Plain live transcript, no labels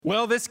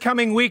Well, this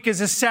coming week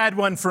is a sad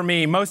one for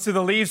me. Most of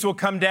the leaves will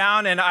come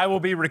down and I will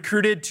be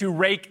recruited to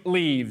rake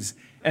leaves.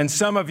 And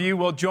some of you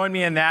will join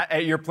me in that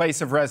at your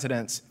place of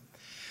residence.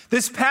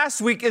 This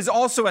past week is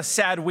also a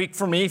sad week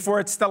for me,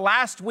 for it's the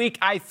last week,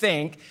 I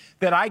think,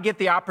 that I get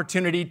the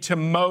opportunity to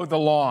mow the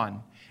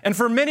lawn. And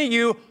for many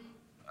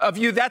of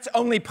you, that's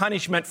only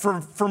punishment.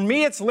 For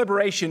me, it's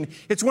liberation.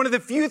 It's one of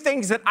the few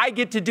things that I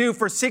get to do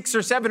for 6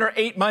 or 7 or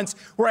 8 months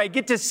where I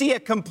get to see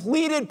a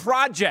completed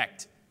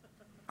project.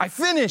 I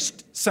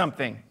finished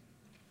something.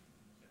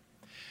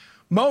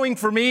 Mowing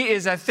for me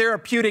is a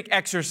therapeutic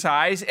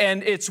exercise,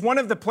 and it's one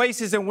of the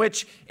places in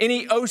which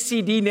any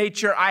OCD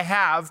nature I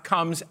have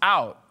comes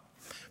out.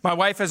 My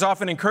wife has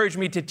often encouraged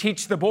me to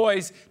teach the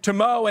boys to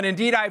mow, and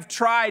indeed I've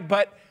tried,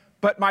 but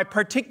my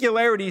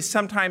particularities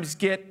sometimes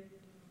get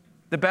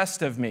the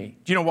best of me.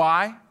 Do you know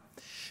why?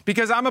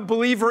 Because I'm a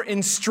believer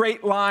in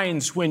straight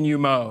lines when you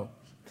mow.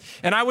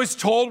 And I was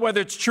told,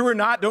 whether it's true or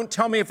not, don't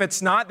tell me if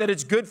it's not, that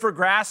it's good for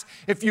grass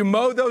if you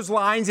mow those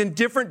lines in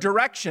different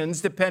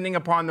directions depending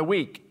upon the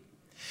week.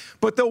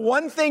 But the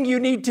one thing you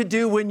need to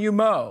do when you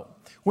mow,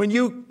 when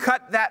you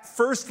cut that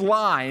first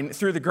line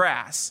through the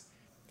grass,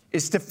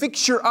 is to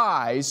fix your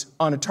eyes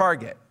on a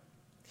target.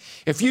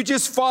 If you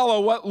just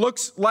follow what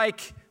looks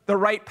like the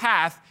right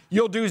path,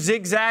 you'll do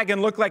zigzag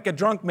and look like a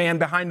drunk man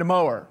behind a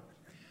mower.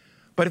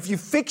 But if you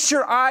fix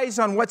your eyes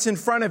on what's in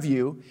front of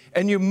you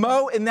and you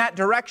mow in that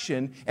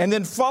direction and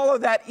then follow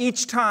that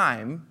each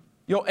time,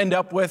 you'll end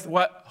up with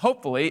what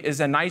hopefully is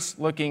a nice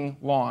looking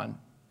lawn.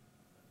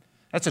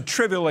 That's a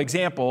trivial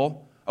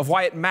example of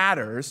why it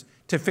matters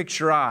to fix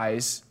your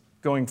eyes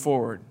going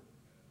forward.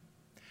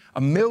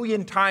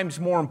 1,000,000 times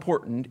more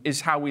important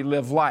is how we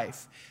live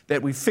life,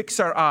 that we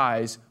fix our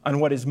eyes on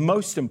what is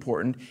most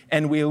important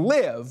and we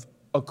live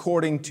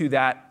according to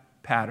that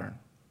pattern.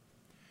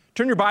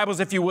 Turn your Bibles,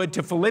 if you would,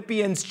 to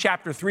Philippians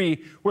chapter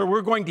 3, where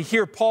we're going to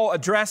hear Paul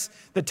address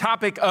the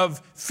topic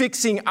of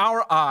fixing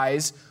our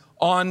eyes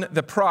on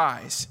the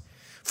prize.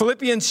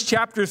 Philippians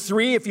chapter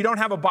 3, if you don't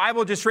have a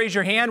Bible, just raise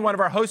your hand. One of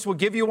our hosts will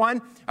give you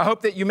one. I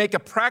hope that you make a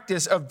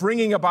practice of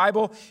bringing a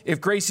Bible if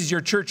Grace is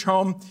your church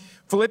home.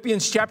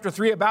 Philippians chapter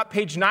 3, about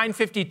page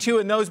 952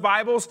 in those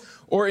Bibles,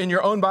 or in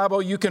your own Bible,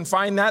 you can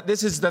find that.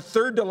 This is the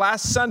third to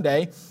last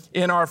Sunday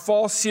in our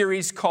fall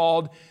series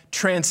called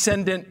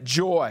Transcendent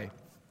Joy.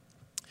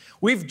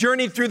 We've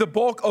journeyed through the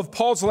bulk of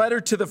Paul's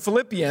letter to the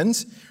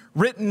Philippians,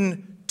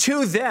 written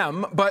to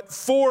them, but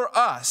for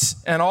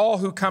us and all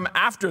who come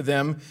after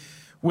them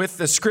with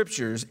the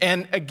scriptures.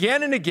 And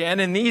again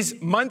in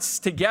these months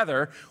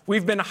together,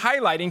 we've been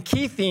highlighting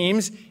key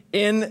themes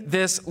in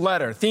this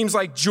letter. Themes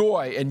like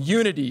joy and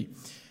unity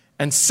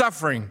and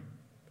suffering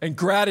and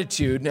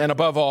gratitude, and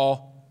above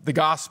all, the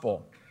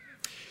gospel.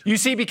 You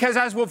see, because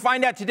as we'll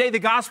find out today, the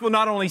gospel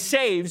not only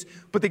saves,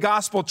 but the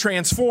gospel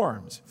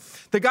transforms.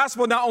 The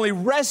gospel not only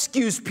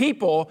rescues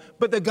people,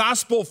 but the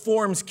gospel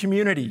forms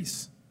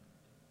communities.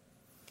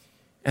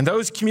 And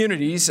those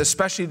communities,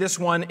 especially this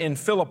one in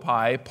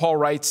Philippi, Paul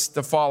writes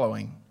the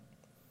following.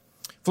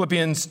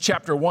 Philippians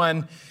chapter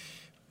 1,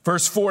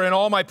 verse 4, "In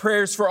all my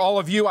prayers for all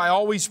of you, I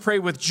always pray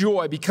with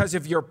joy because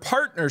of your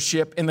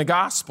partnership in the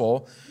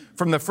gospel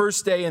from the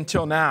first day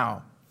until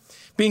now.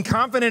 Being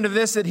confident of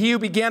this, that he who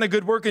began a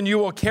good work in you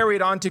will carry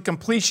it on to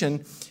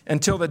completion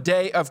until the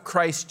day of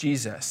Christ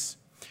Jesus."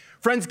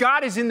 Friends,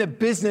 God is in the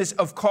business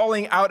of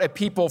calling out a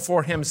people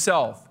for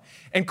himself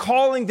and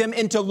calling them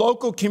into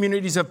local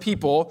communities of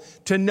people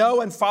to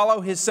know and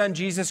follow his son,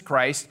 Jesus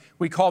Christ.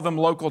 We call them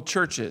local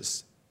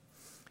churches.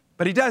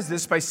 But he does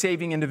this by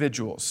saving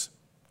individuals.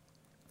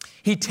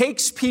 He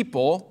takes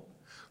people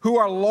who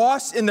are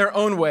lost in their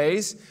own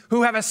ways,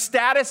 who have a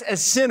status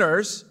as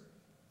sinners,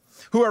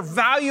 who are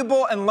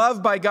valuable and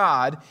loved by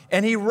God,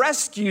 and he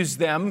rescues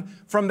them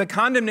from the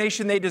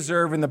condemnation they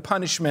deserve and the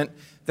punishment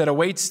that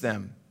awaits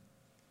them.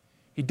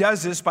 He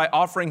does this by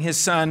offering his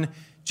son,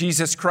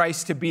 Jesus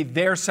Christ, to be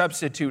their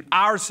substitute,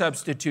 our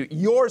substitute,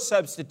 your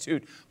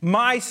substitute,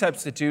 my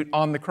substitute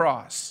on the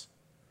cross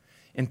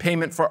in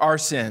payment for our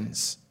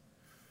sins,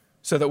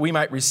 so that we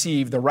might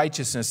receive the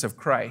righteousness of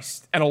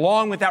Christ. And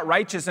along with that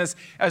righteousness,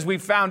 as we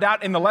found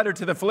out in the letter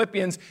to the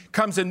Philippians,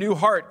 comes a new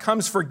heart,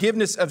 comes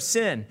forgiveness of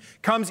sin,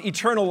 comes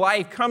eternal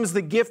life, comes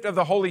the gift of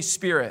the Holy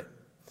Spirit.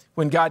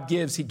 When God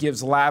gives, he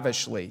gives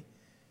lavishly.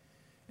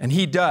 And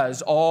he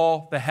does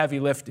all the heavy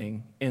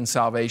lifting in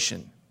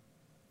salvation.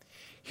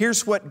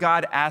 Here's what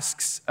God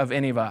asks of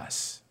any of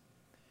us.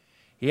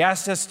 He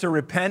asks us to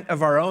repent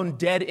of our own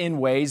dead-end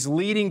ways,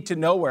 leading to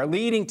nowhere,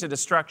 leading to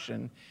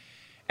destruction,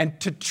 and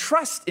to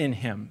trust in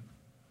him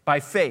by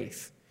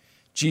faith,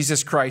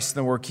 Jesus Christ,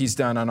 and the work he's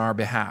done on our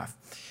behalf.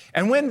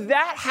 And when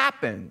that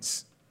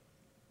happens,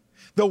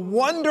 the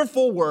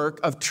wonderful work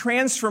of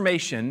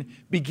transformation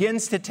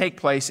begins to take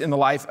place in the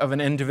life of an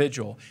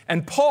individual.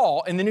 And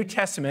Paul, in the New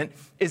Testament,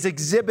 is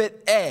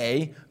exhibit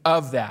A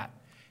of that.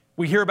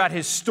 We hear about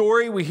his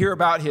story, we hear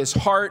about his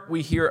heart,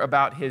 we hear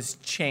about his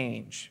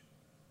change.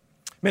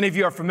 Many of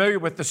you are familiar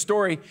with the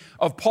story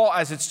of Paul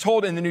as it's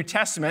told in the New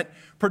Testament,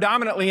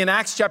 predominantly in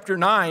Acts chapter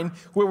 9,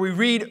 where we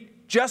read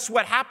just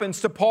what happens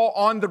to Paul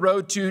on the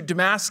road to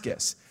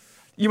Damascus.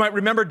 You might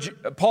remember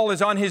Paul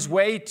is on his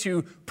way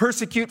to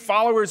persecute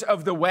followers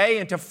of the way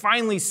and to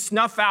finally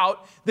snuff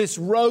out this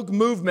rogue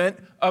movement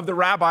of the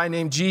rabbi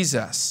named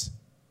Jesus.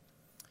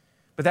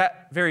 But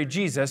that very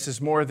Jesus is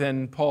more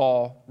than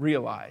Paul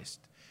realized.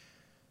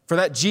 For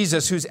that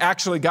Jesus, who's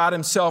actually God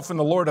himself and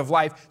the Lord of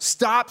life,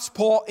 stops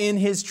Paul in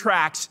his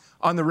tracks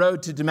on the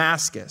road to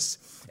Damascus.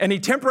 And he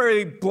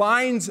temporarily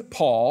blinds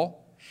Paul,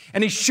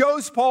 and he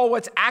shows Paul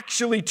what's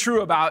actually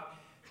true about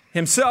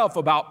himself,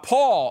 about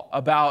Paul,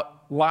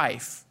 about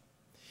life.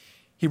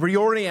 He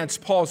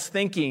reorients Paul's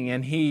thinking,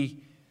 and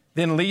he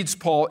then leads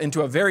Paul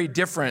into a very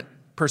different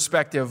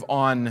perspective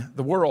on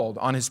the world,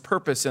 on his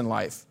purpose in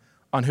life,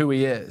 on who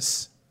he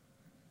is.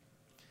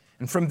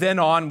 And from then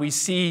on, we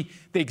see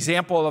the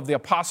example of the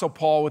Apostle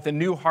Paul with a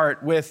new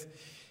heart, with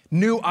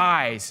new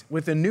eyes,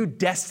 with a new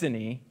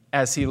destiny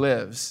as he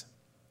lives.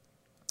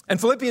 And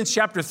Philippians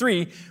chapter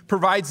 3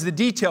 provides the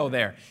detail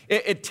there.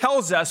 It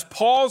tells us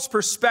Paul's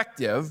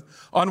perspective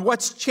on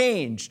what's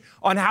changed,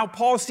 on how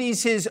Paul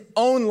sees his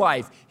own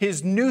life,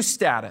 his new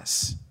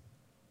status.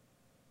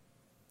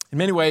 In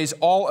many ways,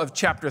 all of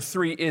chapter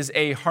 3 is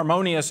a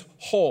harmonious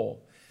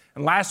whole.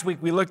 And last week,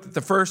 we looked at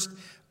the first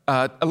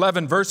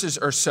 11 verses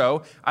or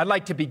so. I'd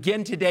like to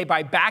begin today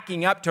by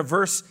backing up to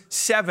verse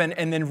 7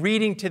 and then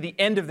reading to the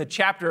end of the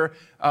chapter,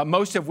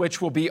 most of which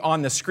will be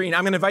on the screen.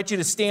 I'm going to invite you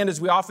to stand as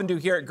we often do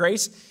here at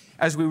Grace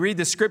as we read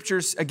the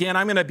scriptures. Again,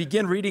 I'm going to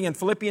begin reading in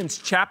Philippians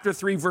chapter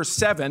 3, verse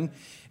 7,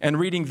 and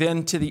reading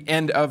then to the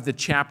end of the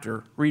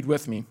chapter. Read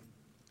with me.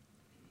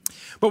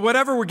 But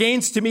whatever were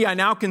gains to me, I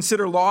now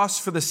consider loss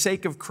for the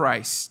sake of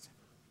Christ.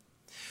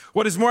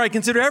 What is more, I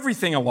consider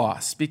everything a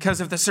loss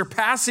because of the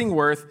surpassing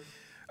worth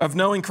of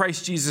knowing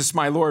Christ Jesus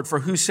my Lord, for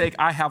whose sake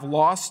I have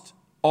lost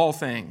all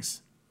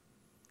things.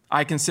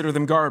 I consider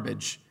them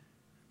garbage,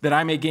 that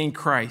I may gain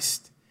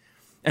Christ,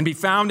 and be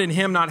found in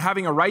him, not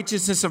having a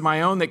righteousness of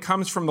my own that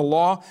comes from the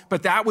law,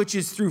 but that which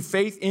is through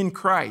faith in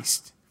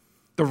Christ,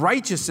 the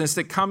righteousness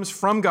that comes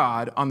from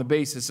God on the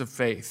basis of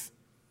faith.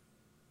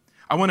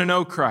 I want to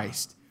know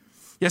Christ.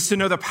 Yes, to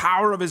know the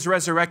power of his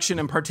resurrection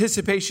and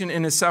participation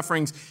in his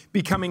sufferings,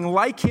 becoming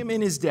like him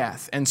in his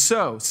death, and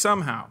so,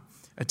 somehow,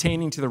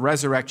 attaining to the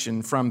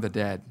resurrection from the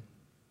dead.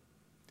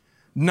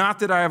 Not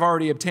that I have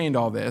already obtained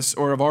all this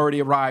or have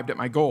already arrived at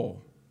my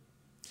goal,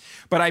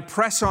 but I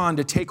press on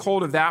to take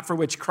hold of that for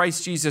which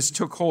Christ Jesus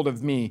took hold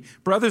of me.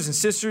 Brothers and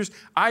sisters,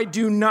 I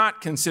do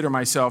not consider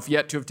myself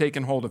yet to have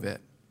taken hold of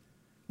it.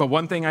 But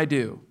one thing I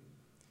do,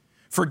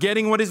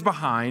 forgetting what is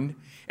behind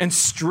and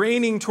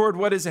straining toward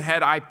what is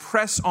ahead, I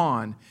press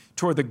on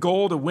toward the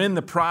goal to win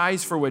the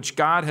prize for which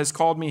God has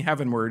called me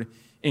heavenward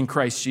in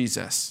Christ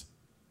Jesus.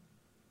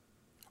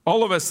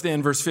 All of us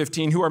then, verse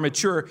 15, who are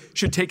mature,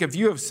 should take a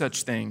view of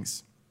such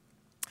things.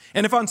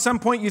 And if on some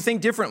point you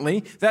think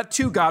differently, that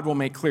too God will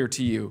make clear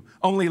to you.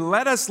 Only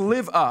let us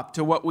live up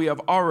to what we have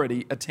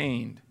already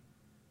attained.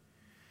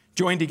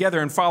 Join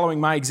together in following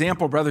my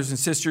example, brothers and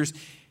sisters,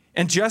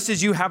 and just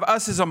as you have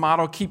us as a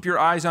model, keep your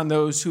eyes on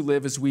those who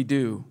live as we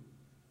do.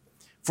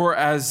 For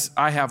as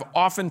I have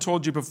often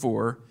told you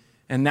before,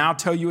 and now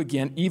tell you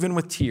again, even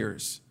with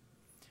tears,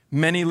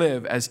 many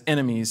live as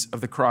enemies of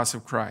the cross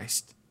of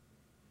Christ.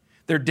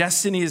 Their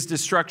destiny is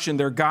destruction.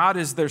 Their God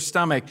is their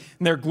stomach,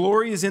 and their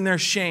glory is in their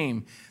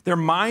shame. Their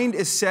mind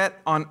is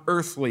set on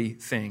earthly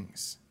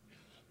things.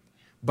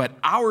 But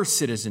our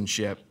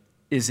citizenship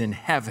is in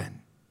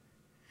heaven.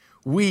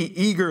 We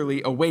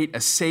eagerly await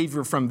a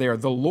Savior from there,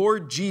 the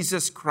Lord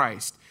Jesus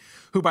Christ,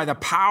 who by the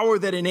power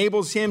that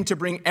enables him to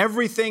bring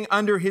everything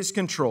under his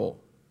control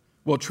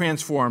will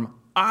transform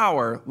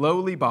our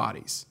lowly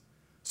bodies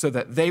so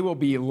that they will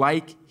be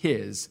like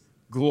his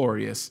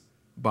glorious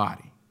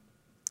body.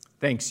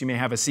 Thanks. You may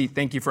have a seat.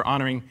 Thank you for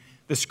honoring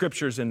the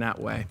scriptures in that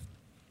way.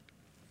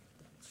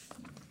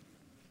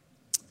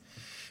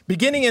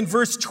 Beginning in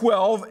verse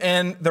 12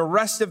 and the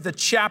rest of the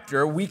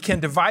chapter, we can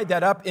divide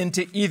that up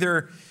into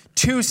either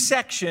 2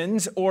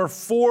 sections or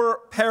 4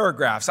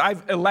 paragraphs.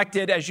 I've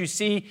elected, as you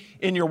see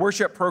in your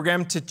worship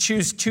program, to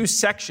choose 2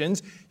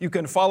 sections. You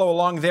can follow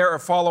along there or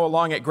follow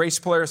along at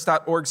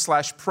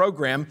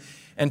gracepolaris.org/program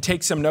and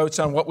take some notes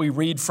on what we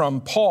read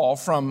from Paul,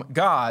 from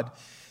God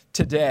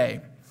today.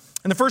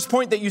 And the first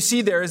point that you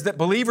see there is that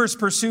believers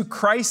pursue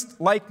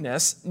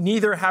Christ-likeness,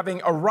 neither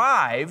having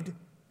arrived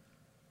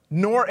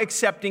nor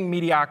accepting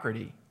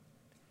mediocrity.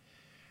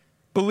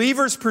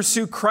 Believers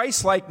pursue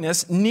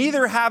Christ-likeness,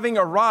 neither having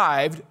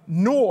arrived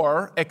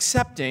nor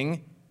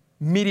accepting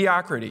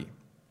mediocrity.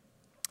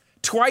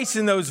 Twice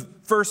in those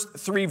first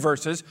 3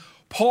 verses,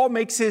 Paul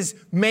makes his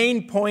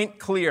main point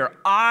clear.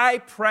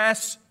 I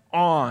press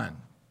on.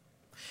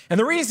 And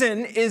the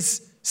reason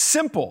is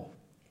simple.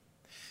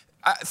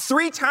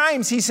 3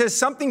 times he says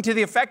something to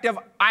the effect of,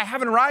 I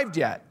haven't arrived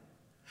yet.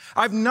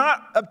 I've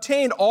not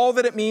obtained all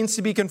that it means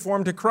to be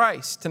conformed to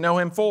Christ, to know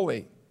him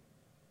fully.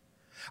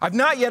 I've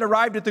not yet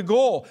arrived at the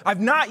goal.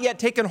 I've not yet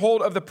taken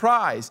hold of the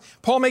prize.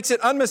 Paul makes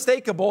it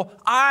unmistakable.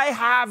 I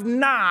have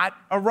not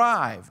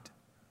arrived.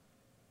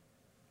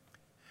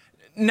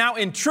 Now,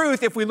 in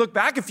truth, if we look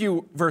back a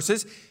few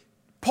verses,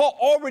 Paul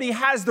already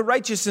has the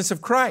righteousness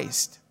of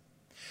Christ,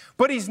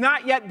 but he's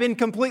not yet been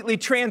completely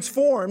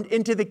transformed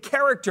into the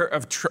character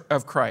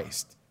of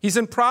Christ. He's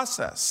in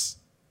process.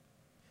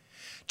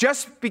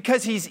 Just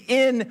because he's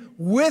in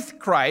with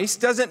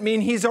Christ doesn't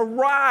mean he's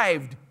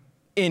arrived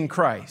in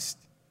Christ.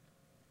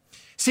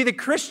 See, the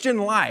Christian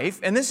life,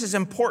 and this is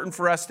important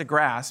for us to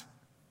grasp,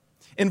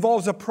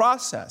 involves a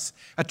process,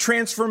 a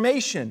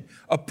transformation,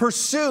 a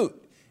pursuit.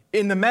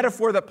 In the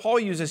metaphor that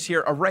Paul uses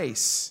here, a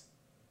race.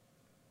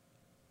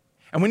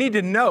 And we need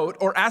to note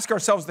or ask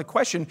ourselves the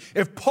question,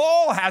 if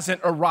Paul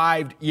hasn't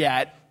arrived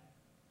yet,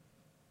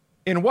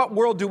 in what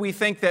world do we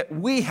think that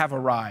we have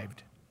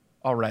arrived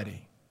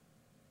already?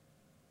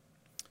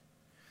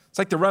 It's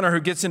like the runner who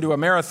gets into a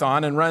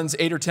marathon and runs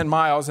 8 or 10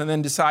 miles and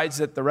then decides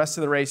that the rest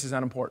of the race is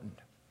unimportant.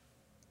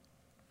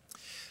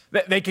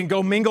 They can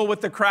go mingle with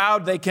the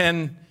crowd. They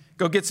can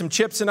go get some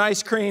chips and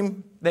ice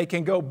cream. They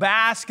can go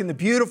bask in the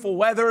beautiful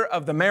weather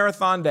of the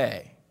marathon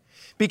day.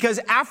 Because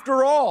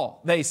after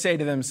all, they say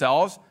to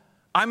themselves,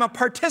 I'm a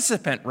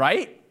participant,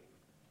 right?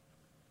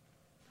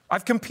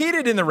 I've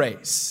competed in the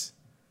race.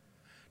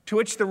 To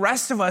which the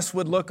rest of us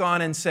would look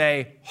on and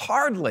say,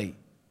 hardly.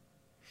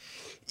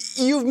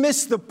 You've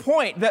missed the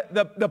point.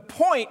 The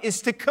point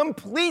is to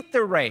complete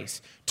the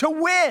race, to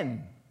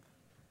win.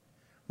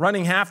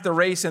 Running half the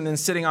race and then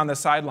sitting on the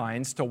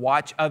sidelines to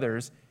watch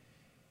others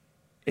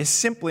is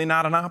simply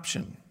not an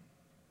option.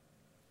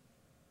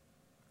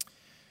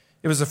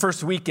 It was the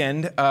first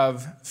weekend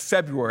of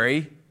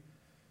February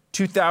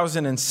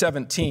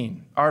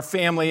 2017. Our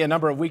family, a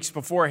number of weeks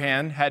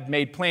beforehand, had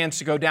made plans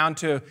to go down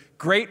to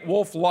Great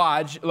Wolf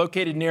Lodge,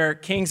 located near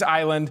Kings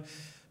Island,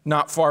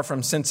 not far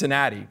from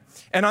Cincinnati.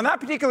 And on that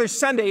particular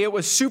Sunday, it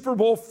was Super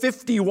Bowl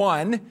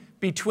 51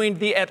 between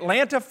the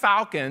Atlanta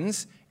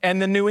Falcons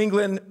and the New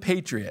England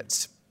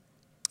Patriots.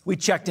 We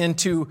checked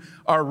into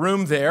our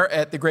room there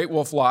at the Great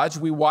Wolf Lodge.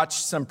 We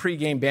watched some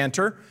pregame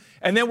banter,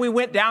 and then we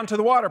went down to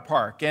the water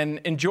park and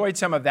enjoyed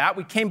some of that.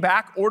 We came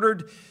back,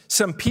 ordered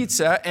some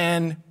pizza,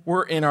 and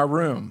we're in our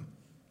room.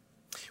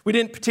 We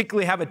didn't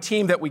particularly have a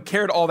team that we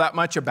cared all that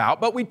much about,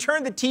 but we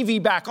turned the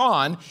TV back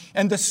on,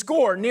 and the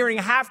score nearing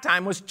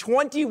halftime was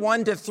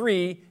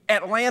 21-3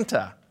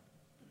 Atlanta.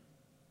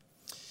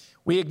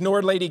 We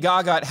ignored Lady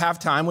Gaga at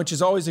halftime, which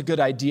is always a good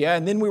idea,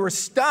 and then we were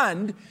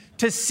stunned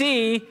to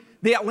see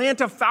the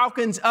Atlanta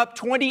Falcons up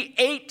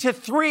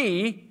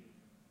 28-3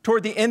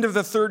 toward the end of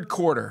the third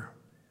quarter.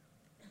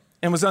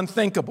 It was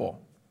unthinkable,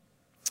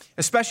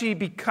 especially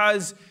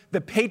because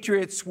the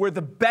Patriots were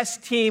the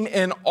best team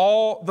in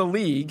all the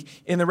league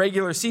in the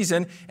regular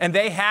season, and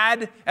they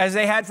had, as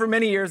they had for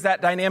many years,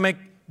 that dynamic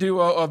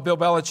duo of Bill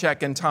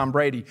Belichick and Tom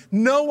Brady.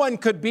 No one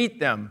could beat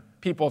them,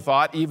 people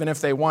thought, even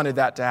if they wanted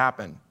that to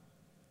happen.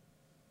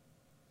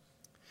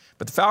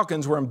 But the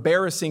Falcons were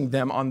embarrassing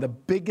them on the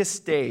biggest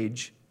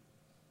stage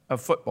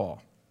of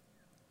football.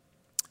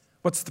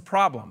 What's the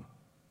problem?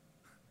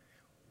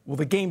 Well,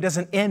 the game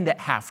doesn't end at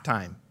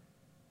halftime.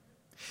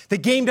 The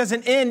game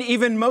doesn't end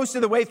even most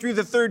of the way through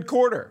the third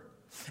quarter.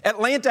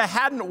 Atlanta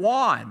hadn't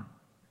won.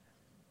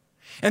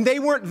 And they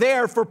weren't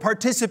there for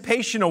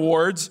participation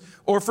awards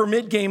or for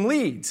mid-game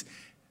leads.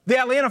 The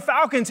Atlanta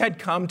Falcons had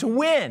come to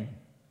win.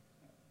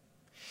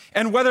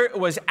 And whether it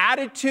was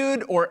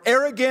attitude or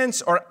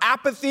arrogance or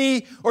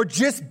apathy or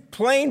just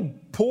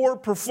plain poor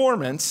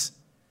performance,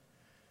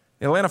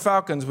 the Atlanta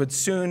Falcons would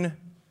soon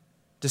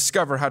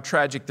discover how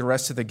tragic the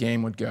rest of the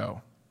game would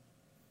go.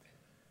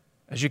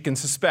 As you can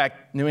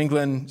suspect, New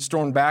England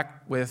stormed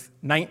back with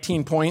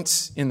 19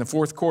 points in the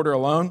fourth quarter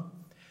alone,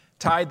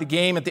 tied the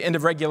game at the end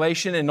of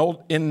regulation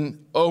in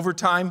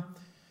overtime.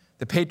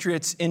 The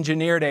Patriots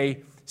engineered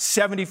a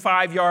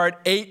 75-yard,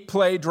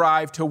 8-play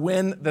drive to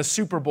win the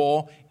Super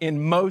Bowl in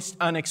most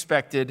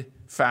unexpected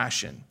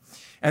fashion.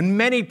 And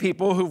many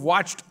people who've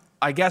watched,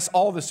 I guess,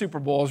 all the Super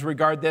Bowls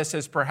regard this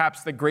as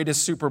perhaps the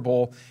greatest Super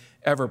Bowl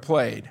ever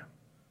played.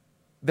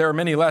 There are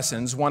many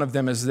lessons. One of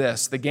them is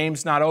this: the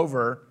game's not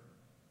over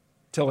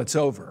till it's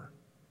over.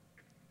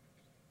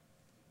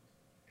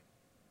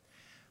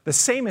 The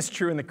same is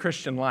true in the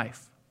Christian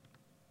life.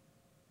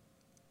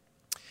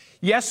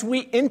 Yes,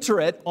 we enter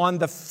it on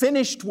the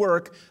finished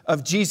work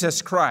of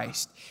Jesus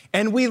Christ,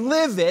 and we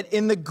live it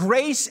in the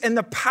grace and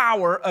the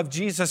power of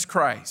Jesus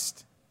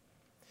Christ.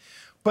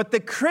 But the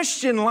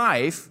Christian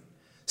life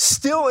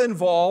still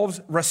involves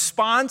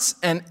response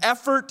and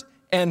effort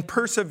and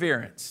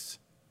perseverance,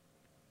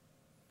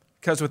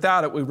 because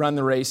without it, we run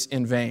the race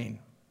in vain.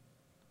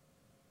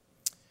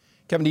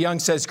 Kevin DeYoung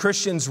says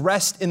Christians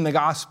rest in the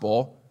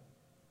gospel,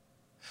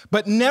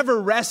 but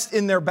never rest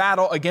in their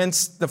battle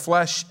against the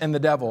flesh and the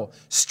devil.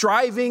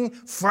 Striving,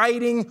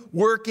 fighting,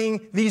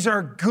 working, these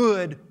are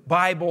good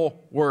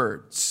Bible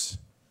words.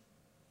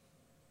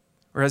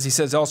 Or as he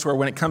says elsewhere,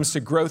 when it comes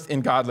to growth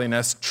in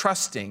godliness,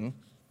 trusting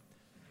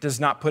does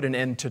not put an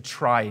end to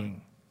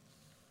trying.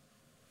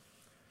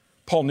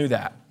 Paul knew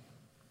that.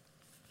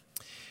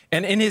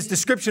 And in his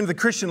description of the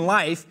Christian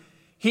life,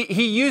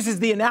 he uses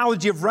the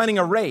analogy of running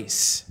a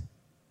race.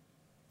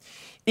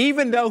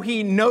 Even though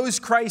he knows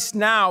Christ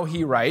now,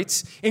 he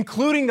writes,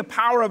 including the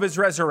power of his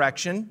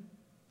resurrection,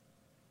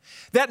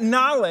 That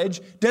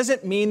knowledge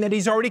doesn't mean that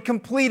he's already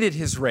completed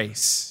his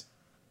race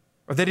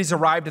or that he's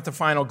arrived at the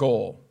final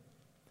goal.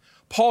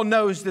 Paul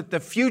knows that the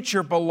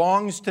future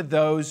belongs to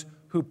those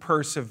who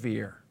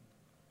persevere.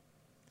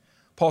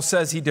 Paul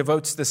says he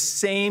devotes the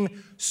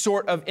same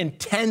sort of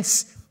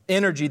intense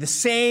energy, the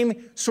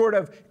same sort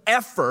of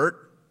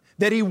effort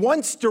that he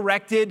once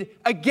directed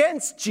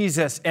against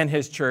Jesus and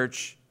his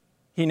church.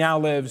 He now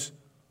lives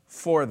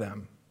for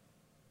them.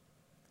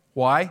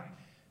 Why?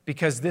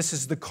 Because this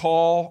is the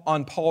call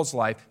on Paul's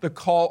life, the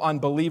call on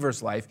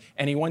believers' life,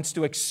 and he wants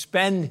to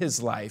expend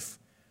his life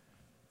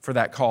for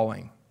that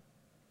calling.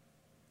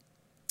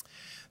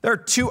 There are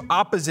two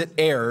opposite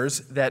errors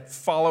that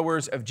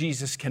followers of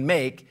Jesus can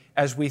make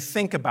as we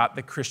think about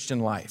the Christian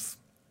life.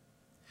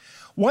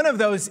 One of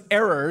those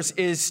errors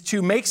is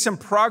to make some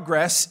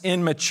progress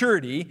in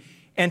maturity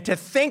and to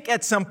think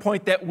at some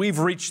point that we've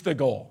reached the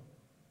goal.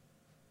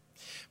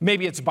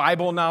 Maybe it's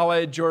Bible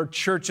knowledge or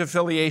church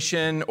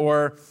affiliation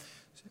or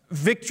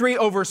victory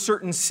over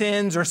certain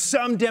sins or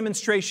some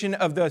demonstration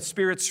of the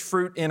Spirit's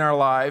fruit in our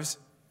lives.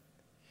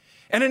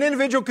 And an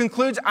individual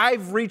concludes,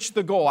 I've reached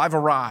the goal, I've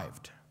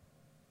arrived.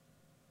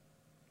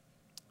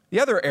 The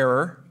other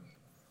error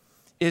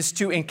is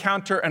to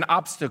encounter an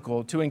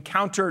obstacle, to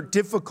encounter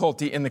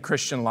difficulty in the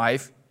Christian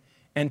life,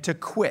 and to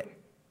quit.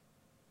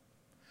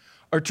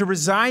 Or to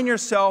resign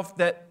yourself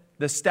that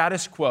the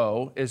status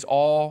quo is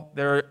all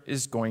there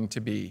is going to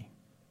be.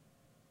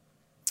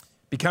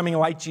 Becoming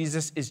like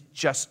Jesus is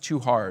just too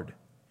hard.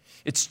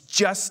 It's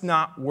just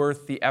not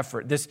worth the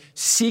effort. This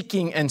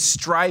seeking and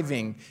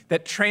striving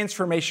that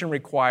transformation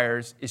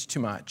requires is too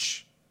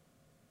much.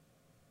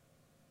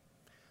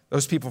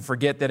 Those people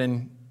forget that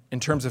in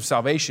terms of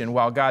salvation,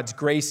 while God's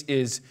grace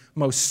is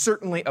most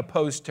certainly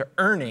opposed to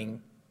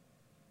earning,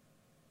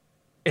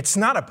 it's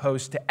not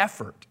opposed to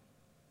effort.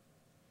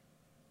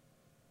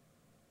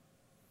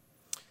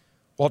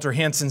 Walter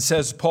Hansen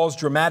says Paul's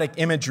dramatic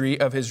imagery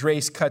of his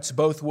race cuts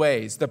both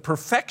ways. The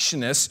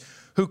perfectionists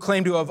who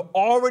claim to have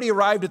already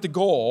arrived at the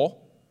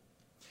goal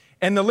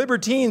and the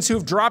libertines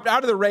who've dropped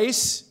out of the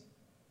race,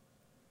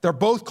 they're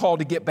both called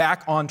to get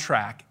back on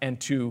track and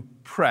to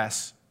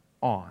press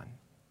on.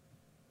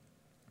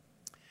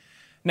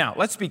 Now,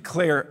 let's be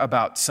clear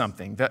about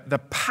something.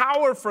 The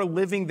power for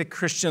living the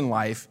Christian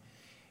life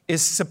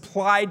is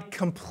supplied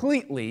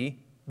completely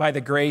by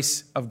the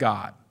grace of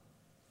God.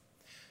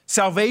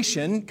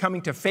 Salvation,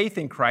 coming to faith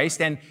in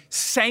Christ, and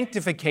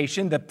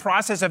sanctification, the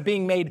process of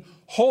being made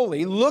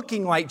holy,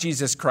 looking like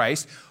Jesus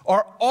Christ,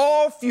 are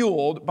all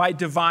fueled by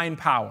divine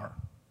power.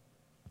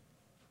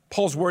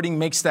 Paul's wording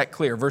makes that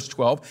clear. Verse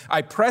 12,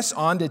 I press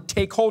on to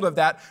take hold of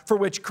that for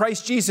which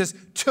Christ Jesus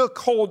took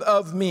hold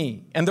of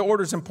me. And the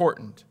order is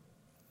important.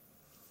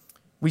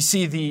 We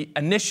see the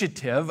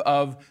initiative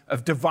of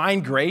divine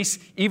grace,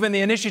 even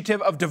the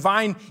initiative of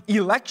divine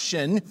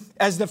election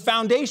as the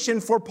foundation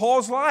for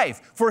Paul's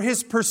life, for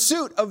his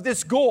pursuit of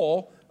this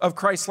goal of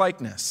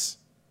Christ-likeness.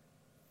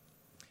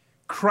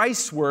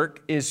 Christ's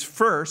work is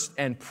first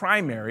and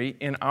primary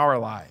in our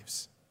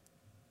lives.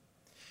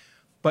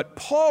 But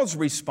Paul's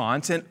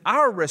response and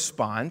our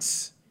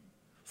response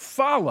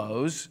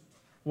follows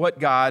what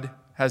God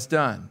has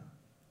done.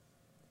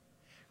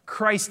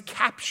 Christ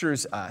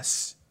captures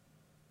us,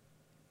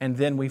 and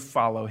then we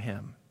follow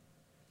him.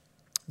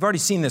 We've already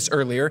seen this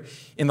earlier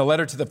in the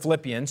letter to the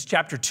Philippians,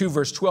 chapter 2,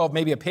 verse 12,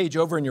 maybe a page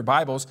over in your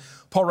Bibles.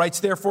 Paul writes,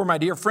 therefore, my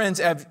dear friends,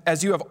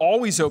 as you have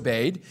always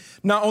obeyed,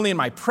 not only in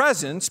my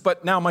presence,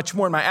 but now much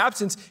more in my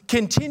absence,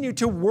 continue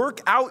to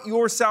work out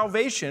your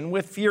salvation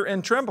with fear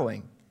and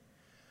trembling.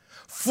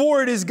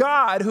 For it is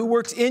God who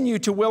works in you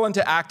to will and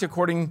to act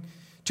according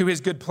to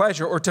his good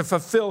pleasure, or to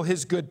fulfill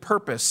his good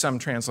purpose, some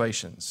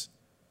translations.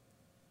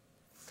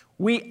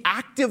 We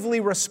actively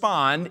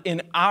respond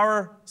in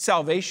our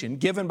salvation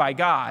given by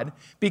God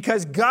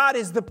because God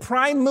is the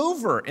prime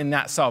mover in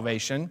that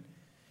salvation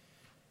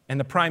and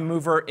the prime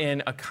mover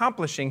in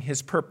accomplishing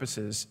his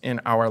purposes in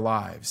our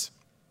lives.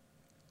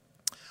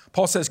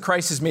 Paul says,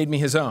 Christ has made me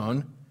his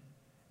own,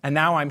 and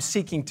now I'm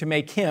seeking to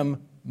make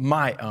him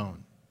my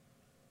own.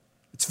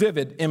 It's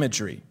vivid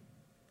imagery.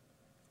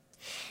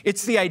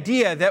 It's the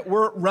idea that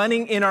we're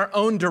running in our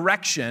own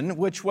direction,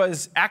 which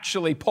was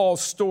actually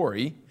Paul's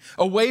story,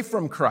 away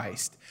from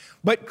Christ.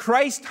 But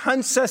Christ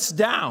hunts us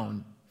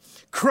down.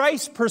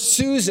 Christ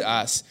pursues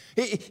us.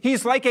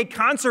 He's like a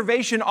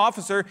conservation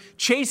officer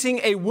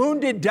chasing a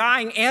wounded,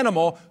 dying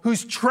animal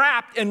who's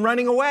trapped and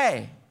running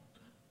away.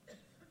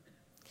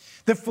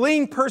 The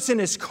fleeing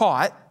person is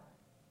caught,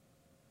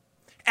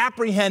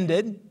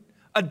 apprehended,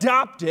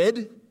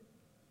 adopted,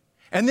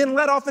 and then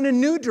led off in a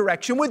new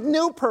direction with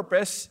new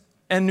purpose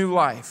and new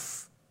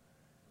life.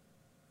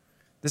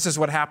 This is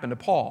what happened to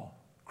Paul.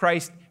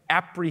 Christ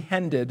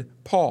apprehended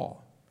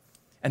Paul.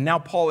 And now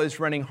Paul is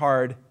running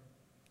hard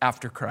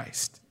after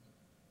Christ.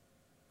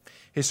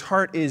 His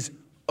heart is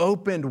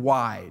opened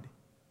wide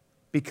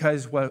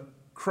because what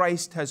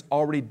Christ has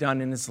already done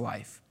in his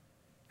life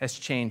has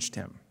changed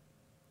him.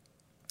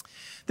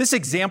 This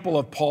example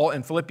of Paul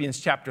in Philippians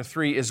chapter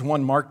 3 is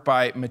one marked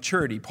by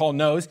maturity. Paul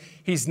knows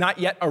he's not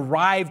yet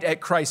arrived at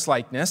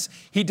Christ-likeness.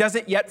 He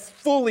doesn't yet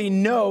fully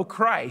know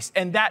Christ,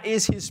 and that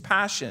is his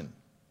passion.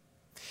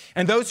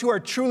 And those who are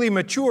truly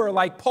mature,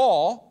 like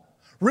Paul,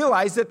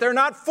 realize that they're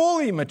not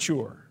fully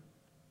mature.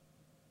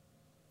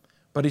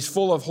 But he's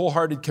full of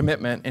wholehearted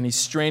commitment, and he's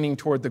straining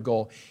toward the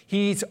goal.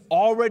 He's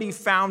already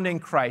found in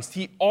Christ.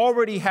 He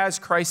already has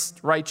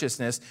Christ's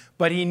righteousness,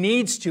 but he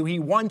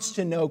wants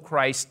to know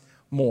Christ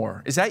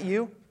more. Is that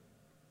you?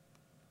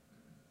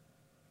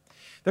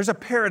 There's a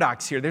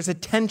paradox here. There's a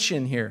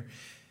tension here.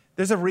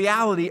 There's a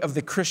reality of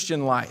the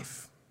Christian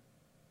life.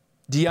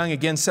 DeYoung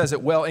again says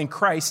it well. In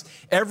Christ,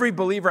 every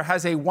believer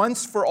has a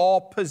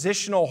once-for-all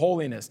positional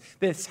holiness.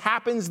 This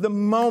happens the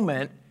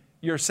moment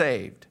you're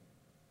saved.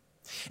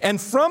 And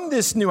from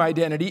this new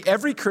identity,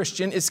 every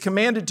Christian is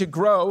commanded to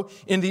grow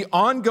in the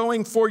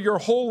ongoing for your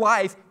whole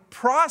life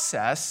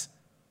process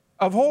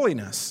of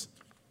holiness.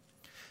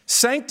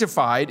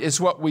 Sanctified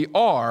is what we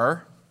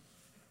are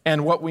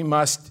and what we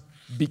must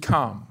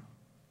become.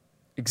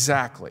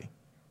 Exactly.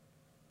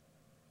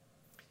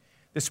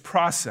 This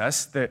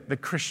process, the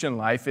Christian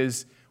life,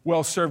 is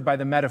well served by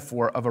the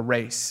metaphor of a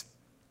race.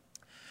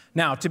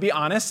 Now, to be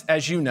honest,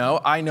 as you know,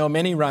 I know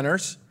many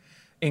runners,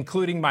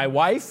 including my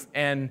wife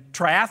and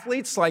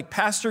triathletes like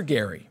Pastor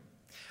Gary.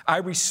 I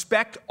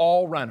respect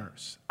all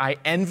runners. I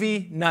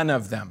envy none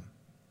of them.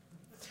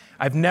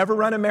 I've never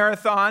run a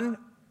marathon.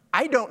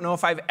 I don't know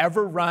if I've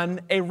ever run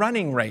a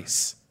running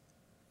race.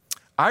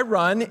 I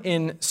run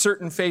in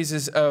certain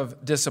phases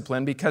of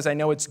discipline because I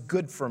know it's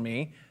good for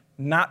me,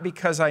 not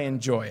because I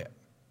enjoy it.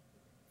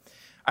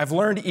 I've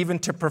learned even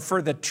to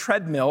prefer the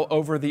treadmill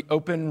over the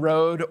open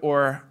road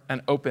or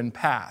an open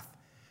path.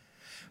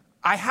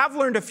 I have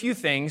learned a few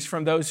things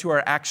from those who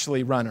are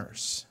actually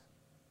runners.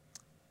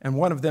 And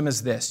one of them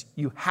is this: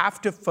 you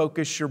have to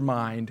focus your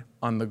mind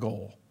on the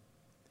goal.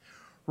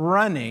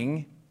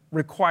 Running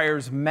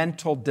requires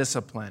mental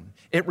discipline.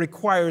 It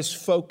requires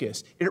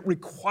focus. It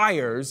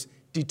requires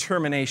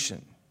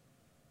determination.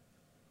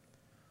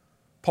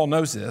 Paul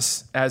knows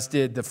this, as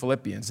did the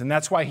Philippians, and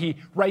that's why he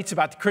writes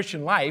about the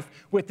Christian life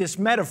with this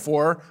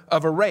metaphor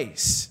of a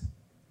race.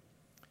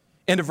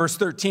 End of verse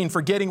 13,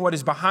 forgetting what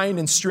is behind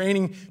and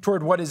straining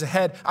toward what is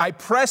ahead, I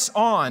press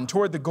on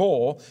toward the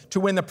goal to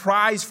win the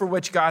prize for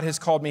which God has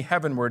called me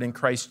heavenward in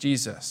Christ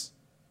Jesus.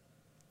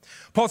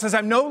 Paul says,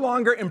 I'm no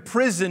longer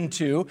imprisoned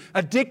to,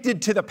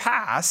 addicted to the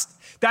past.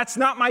 That's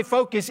not my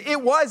focus.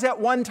 It was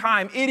at one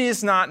time. It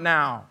is not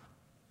now.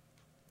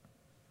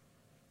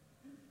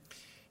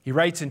 He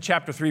writes in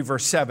chapter 3,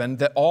 verse 7,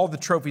 that all the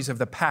trophies of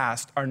the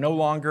past are no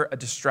longer a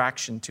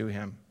distraction to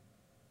him.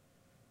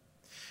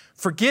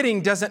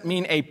 Forgetting doesn't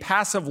mean a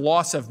passive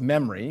loss of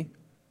memory.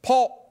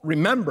 Paul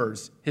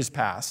remembers his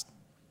past.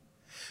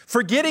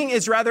 Forgetting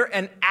is rather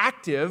an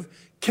active,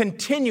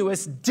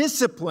 continuous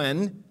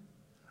discipline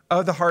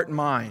of the heart and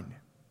mind.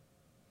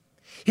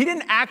 He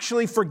didn't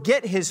actually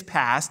forget his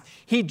past.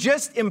 He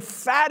just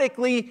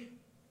emphatically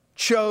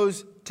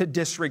chose to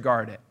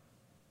disregard it.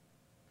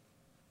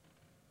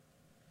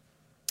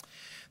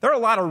 There are a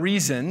lot of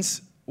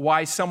reasons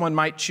why someone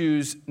might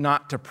choose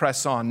not to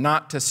press on,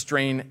 not to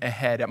strain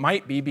ahead. It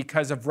might be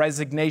because of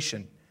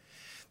resignation,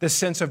 the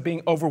sense of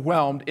being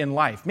overwhelmed in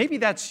life. Maybe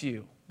that's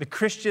you. The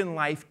Christian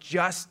life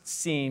just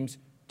seems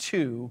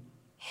too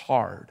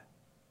hard.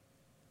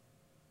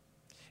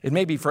 It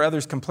may be for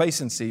others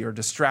complacency or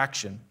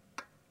distraction.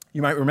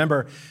 You might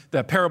remember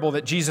the parable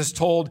that Jesus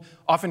told,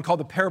 often called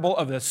the parable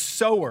of the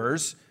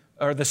sowers,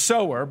 or the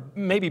sower,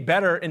 maybe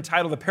better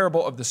entitled the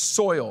parable of the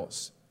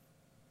soils.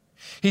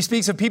 He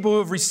speaks of people who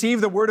have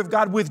received the word of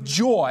God with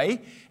joy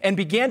and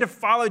began to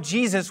follow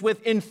Jesus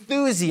with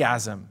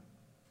enthusiasm.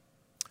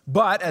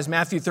 But, as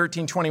Matthew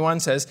 13:21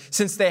 says,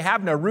 since they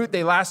have no root,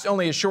 they last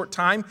only a short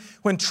time.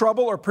 When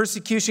trouble or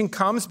persecution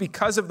comes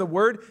because of the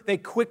word, they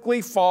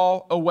quickly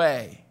fall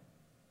away.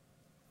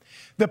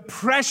 The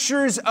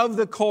pressures of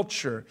the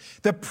culture,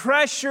 the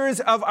pressures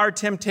of our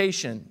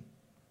temptation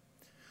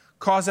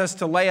cause us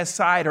to lay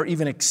aside or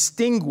even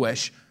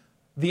extinguish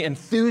the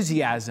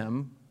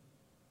enthusiasm,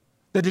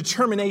 the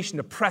determination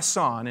to press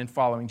on in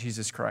following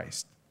Jesus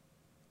Christ.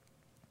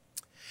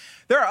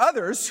 There are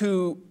others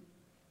who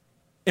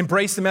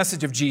embrace the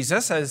message of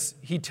Jesus, as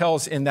he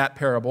tells in that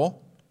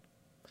parable,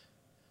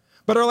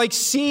 but are like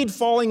seed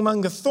falling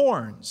among the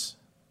thorns.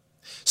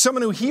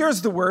 Someone who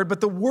hears the word,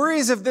 but the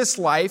worries of this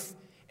life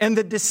and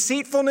the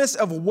deceitfulness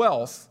of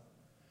wealth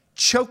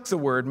choke the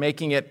word,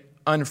 making it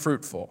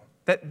unfruitful.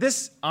 That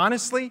this,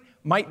 honestly,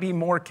 might be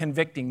more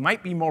convicting,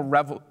 might be more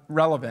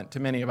relevant to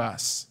many of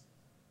us.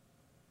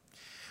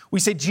 We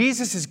say,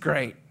 Jesus is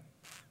great.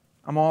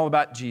 I'm all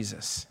about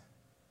Jesus.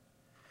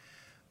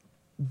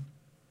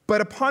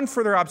 But upon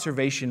further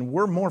observation,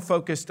 we're more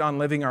focused on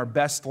living our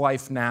best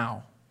life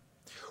now.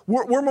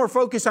 We're more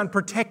focused on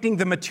protecting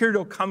the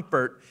material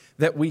comfort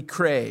that we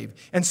crave.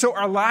 And so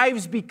our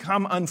lives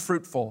become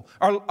unfruitful.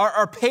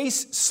 Our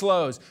pace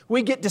slows.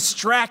 We get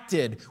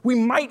distracted. We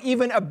might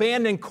even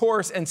abandon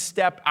course and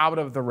step out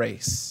of the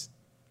race.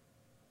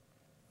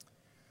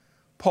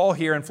 Paul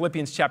here in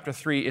Philippians chapter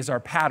 3 is our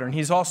pattern.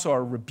 He's also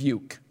a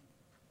rebuke.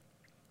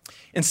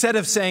 Instead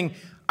of saying,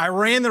 I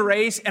ran the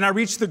race and I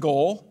reached the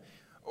goal,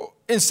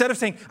 instead of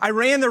saying, I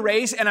ran the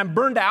race and I'm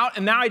burned out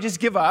and now I just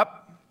give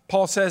up,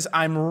 Paul says,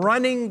 I'm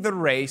running the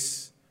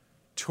race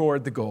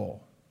toward the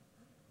goal.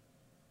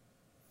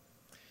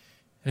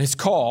 And his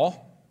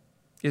call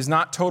is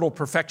not total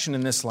perfection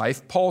in this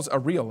life. Paul's a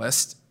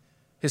realist.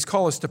 His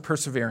call is to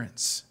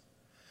perseverance.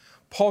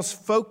 Paul's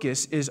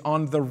focus is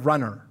on the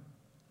runner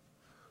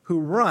who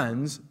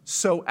runs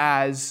so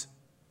as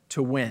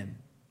to win.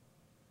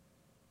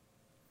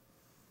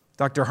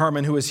 Dr.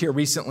 Harmon, who was here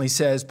recently,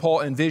 says Paul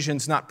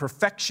envisions not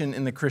perfection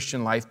in the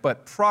Christian life,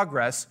 but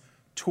progress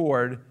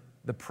toward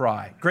the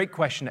prize. Great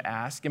question to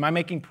ask. Am I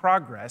making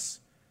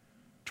progress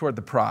toward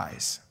the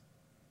prize?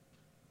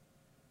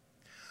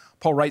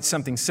 Paul writes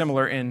something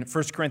similar in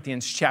 1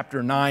 Corinthians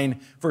chapter 9,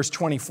 verse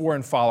 24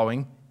 and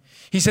following.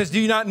 He says, do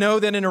you not know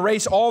that in a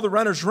race all the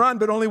runners run,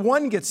 but only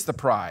one gets the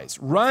prize?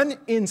 Run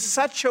in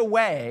such a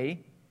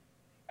way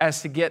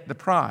as to get the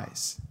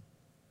prize.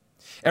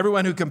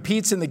 Everyone who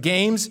competes in the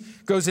games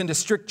goes into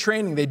strict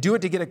training. They do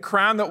it to get a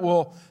crown that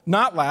will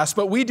not last,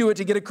 but we do it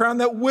to get a crown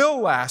that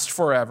will last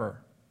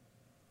forever.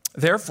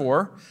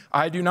 Therefore,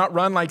 I do not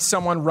run like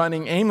someone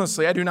running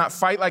aimlessly. I do not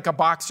fight like a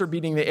boxer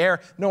beating the air.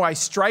 No, I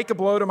strike a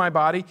blow to my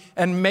body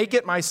and make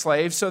it my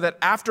slave so that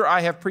after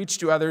I have preached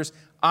to others,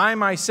 I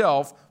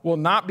myself will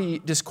not be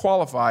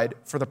disqualified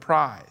for the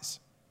prize.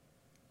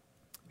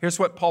 Here's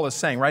what Paul is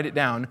saying. Write it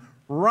down.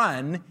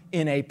 Run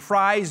in a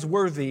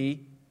prize-worthy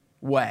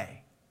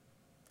way.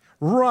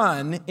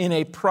 Run in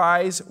a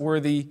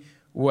prize-worthy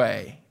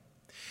way.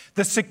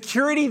 The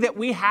security that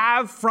we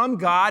have from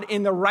God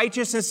in the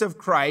righteousness of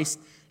Christ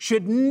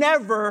should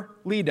never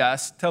lead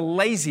us to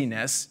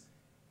laziness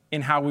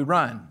in how we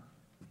run.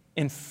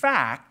 In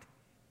fact,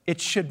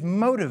 it should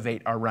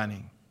motivate our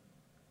running.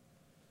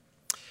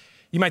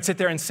 You might sit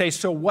there and say,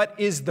 so what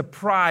is the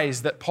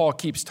prize that Paul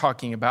keeps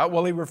talking about?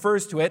 Well, he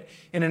refers to it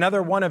in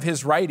another one of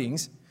his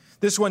writings.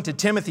 This one to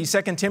Timothy,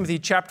 2 Timothy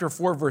chapter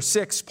 4, verse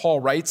 6,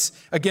 Paul writes,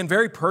 again,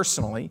 very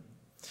personally,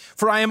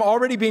 for I am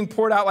already being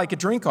poured out like a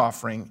drink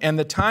offering, and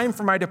the time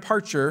for my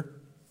departure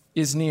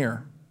is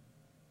near.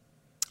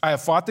 I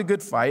have fought the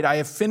good fight. I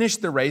have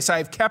finished the race. I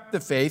have kept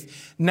the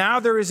faith. Now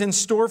there is in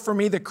store for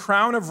me the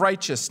crown of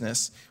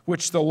righteousness,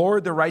 which the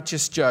Lord, the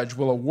righteous judge,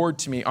 will award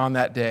to me on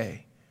that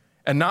day.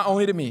 And not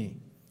only to me,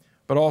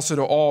 but also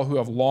to all who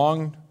have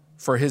longed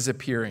for his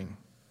appearing.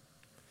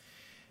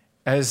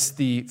 As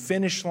the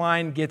finish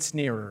line gets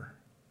nearer,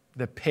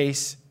 the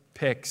pace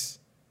picks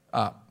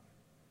up.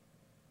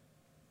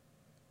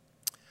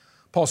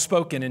 Paul's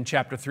spoken in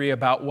chapter 3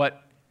 about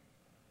what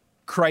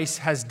Christ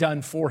has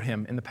done for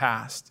him in the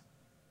past.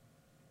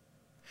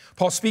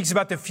 Paul speaks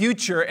about the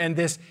future and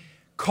this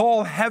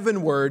call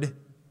heavenward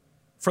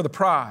for the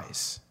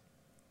prize.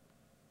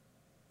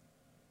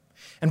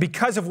 And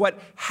because of what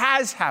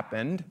has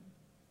happened,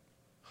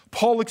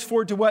 Paul looks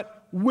forward to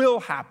what will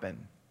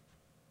happen.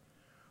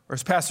 Or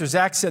as Pastor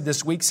Zach said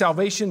this week,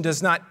 salvation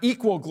does not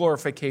equal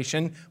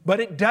glorification, but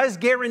it does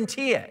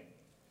guarantee it.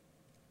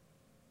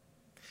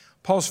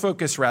 Paul's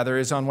focus, rather,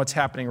 is on what's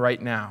happening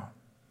right now,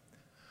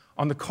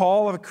 on the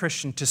call of a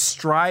Christian to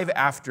strive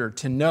after,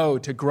 to know,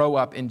 to grow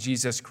up in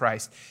Jesus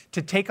Christ,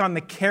 to take on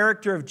the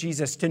character of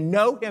Jesus, to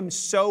know him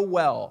so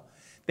well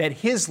that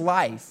his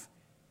life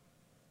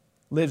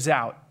lives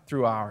out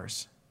through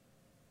ours.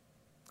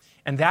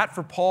 And that,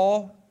 for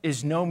Paul,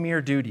 is no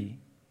mere duty.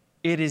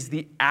 It is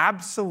the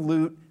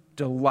absolute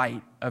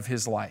delight of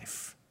his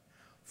life,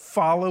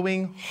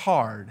 following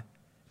hard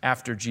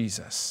after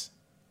Jesus.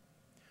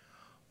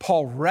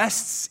 Paul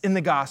rests in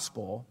the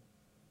gospel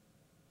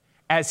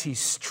as he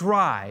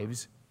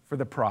strives for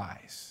the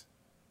prize.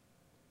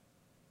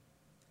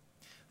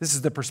 This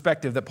is the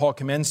perspective that Paul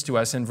commends to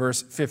us in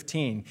verse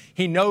 15.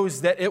 He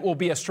knows that it will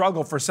be a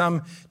struggle for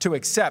some to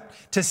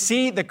accept, to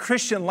see the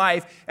Christian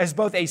life as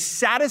both a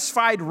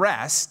satisfied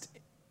rest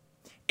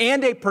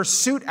and a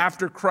pursuit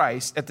after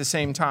Christ at the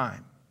same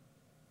time,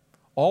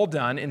 all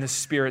done in the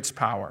Spirit's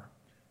power.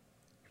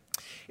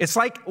 It's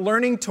like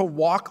learning to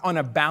walk on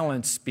a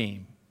balance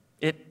beam.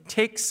 It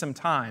takes some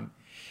time.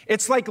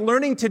 It's like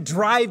learning to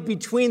drive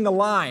between the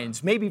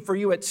lines. Maybe for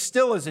you it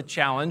still is a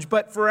challenge,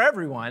 but for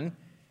everyone,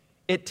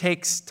 it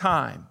takes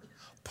time.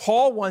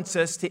 Paul wants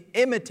us to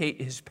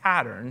imitate his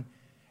pattern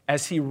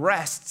as he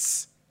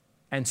rests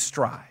and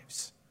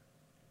strives.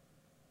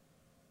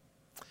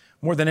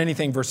 More than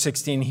anything, verse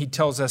 16, he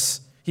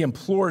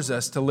implores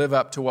us to live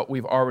up to what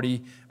we've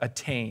already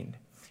attained.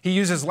 He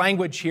uses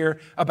language here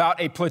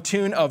about a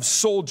platoon of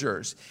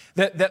soldiers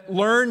that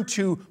learn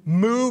to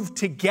move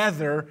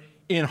together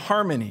in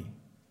harmony.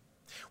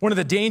 One of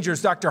the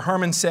dangers, Dr.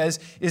 Harmon says,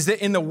 is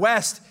that in the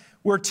West,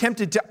 we're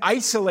tempted to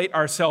isolate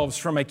ourselves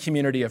from a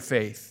community of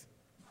faith.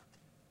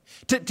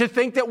 To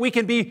think that we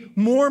can be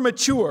more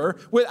mature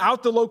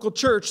without the local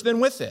church than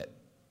with it.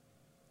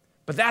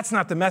 But that's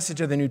not the message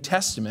of the New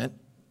Testament.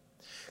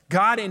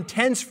 God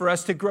intends for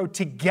us to grow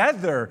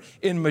together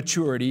in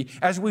maturity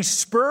as we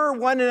spur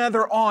one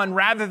another on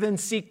rather than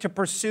seek to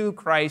pursue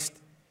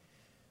Christ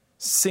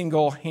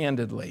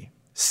single-handedly.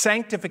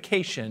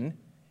 Sanctification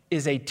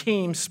is a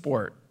team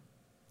sport.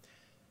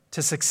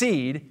 To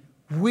succeed,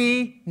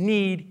 we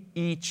need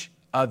each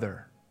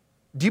other.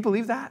 Do you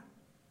believe that?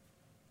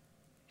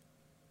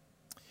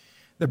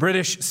 The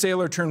British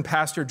sailor turned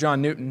pastor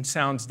John Newton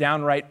sounds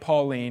downright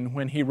Pauline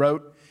when he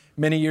wrote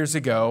many years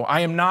ago,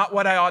 "I am not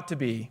what I ought to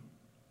be.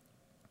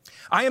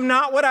 I am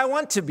not what I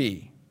want to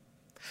be.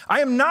 I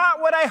am not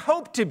what I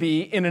hope to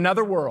be in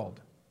another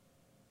world.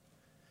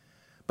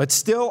 But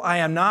still, I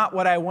am not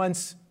what I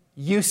once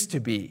used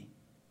to be.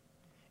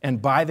 And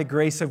by the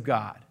grace of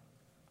God,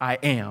 I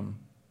am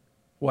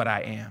what I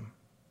am."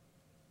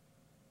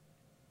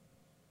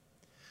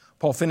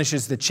 Paul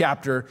finishes the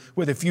chapter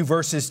with a few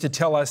verses to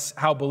tell us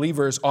how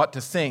believers ought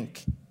to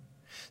think.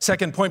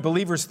 Second point,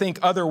 believers think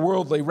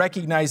otherworldly,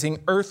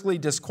 recognizing earthly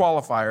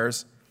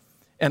disqualifiers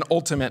and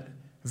ultimate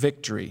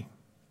victory.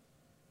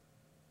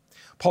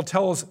 Paul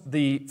tells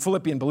the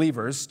Philippian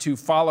believers to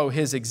follow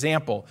his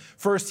example.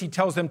 First, he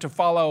tells them to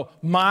follow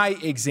my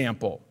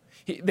example.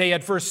 They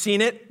had first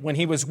seen it when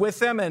he was with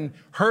them and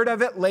heard of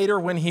it later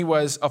when he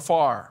was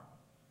afar.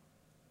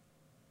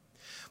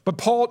 But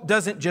Paul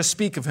doesn't just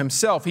speak of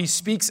himself. He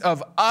speaks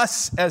of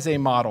us as a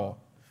model,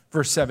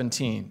 verse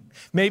 17.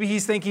 Maybe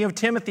he's thinking of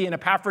Timothy and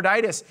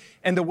Epaphroditus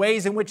and the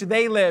ways in which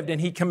they lived, and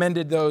he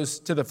commended those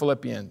to the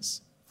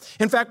Philippians.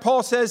 In fact,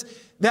 Paul says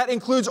that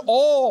includes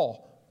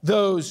all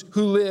those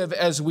who live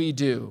as we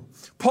do.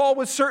 Paul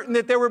was certain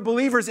that there were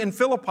believers in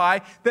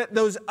Philippi that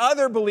those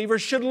other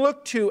believers should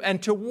look to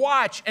and to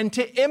watch and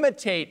to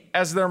imitate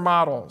as their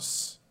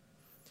models,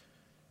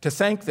 to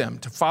thank them,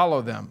 to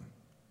follow them.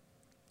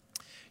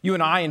 You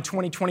and I in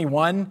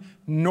 2021,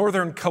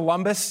 Northern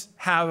Columbus,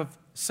 have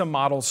some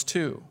models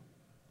too.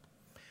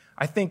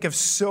 I think of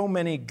so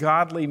many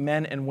godly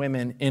men and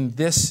women in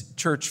this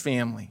church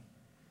family,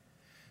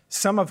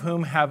 some of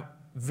whom have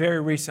very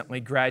recently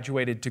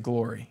graduated to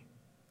glory.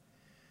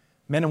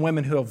 Men and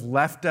women who have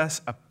left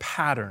us a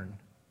pattern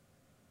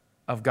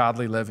of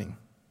godly living.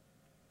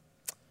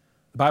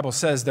 The Bible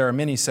says there are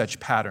many such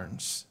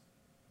patterns.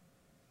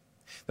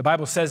 The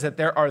Bible says that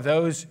there are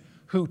those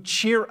who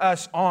cheer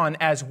us on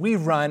as we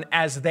run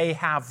as they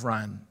have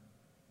run.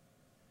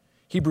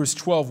 Hebrews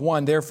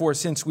 12:1, therefore,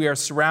 since we are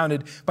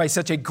surrounded by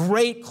such a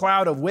great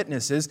cloud of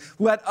witnesses,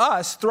 let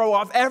us throw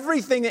off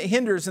everything that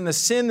hinders and the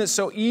sin that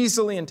so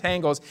easily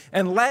entangles,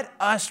 and let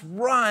us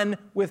run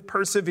with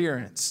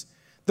perseverance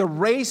the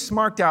race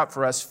marked out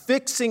for us,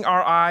 fixing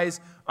our eyes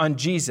on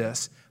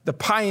Jesus, the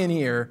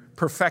pioneer,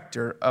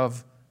 perfecter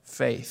of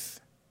faith.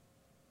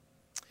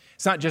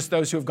 It's not just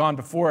those who have gone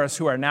before us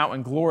who are now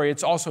in glory.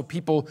 It's also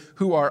people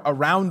who are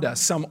around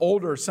us, some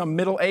older, some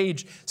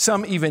middle-aged,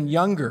 some even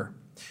younger,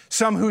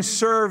 some who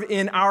serve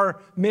in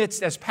our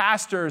midst as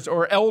pastors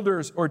or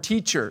elders or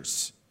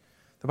teachers.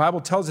 The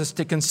Bible tells us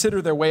to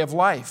consider their way of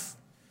life,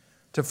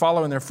 to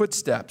follow in their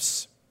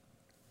footsteps.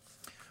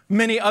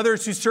 Many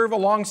others who serve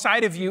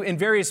alongside of you in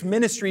various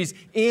ministries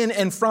in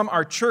and from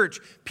our church,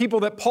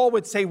 people that Paul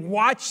would say,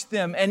 watch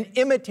them and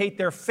imitate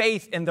their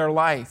faith in their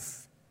life.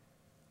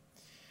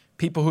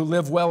 People who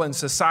live well in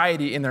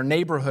society, in their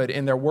neighborhood,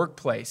 in their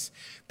workplace.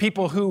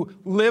 People who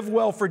live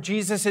well for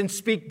Jesus and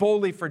speak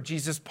boldly for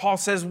Jesus. Paul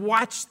says,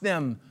 watch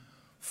them,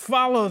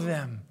 follow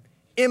them,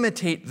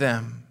 imitate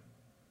them.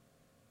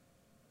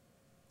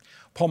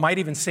 Paul might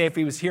even say, if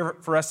he was here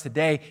for us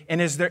today,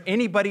 and is there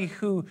anybody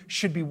who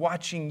should be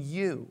watching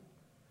you?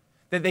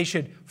 That they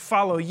should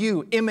follow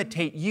you,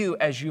 imitate you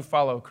as you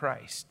follow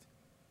Christ.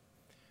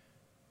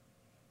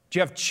 Do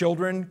you have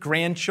children,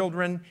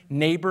 grandchildren,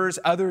 neighbors,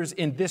 others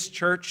in this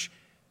church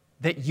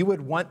that you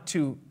would want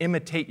to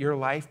imitate your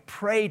life?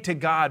 Pray to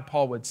God,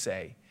 Paul would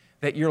say,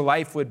 that your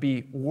life would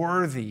be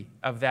worthy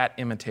of that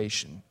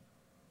imitation.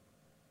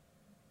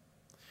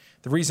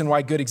 The reason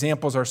why good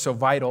examples are so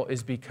vital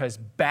is because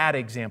bad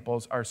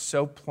examples are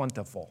so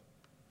plentiful.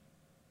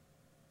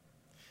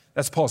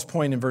 That's Paul's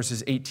point in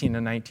verses 18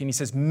 and 19. He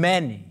says,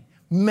 many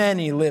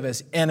live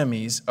as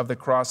enemies of the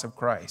cross of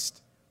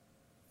Christ.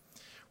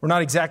 We're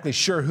not exactly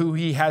sure who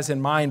he has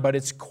in mind, but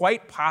it's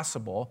quite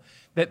possible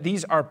that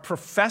these are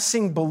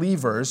professing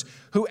believers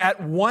who at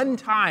one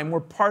time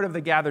were part of the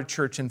gathered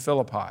church in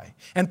Philippi.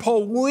 And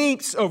Paul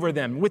weeps over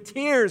them with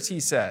tears, he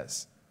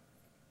says.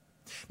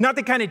 Not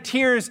the kind of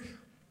tears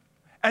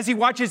as he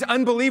watches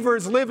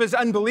unbelievers live as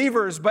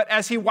unbelievers, but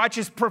as he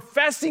watches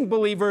professing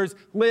believers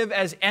live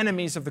as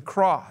enemies of the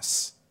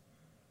cross.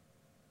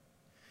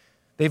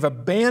 They've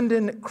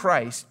abandoned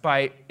Christ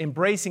by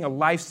embracing a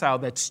lifestyle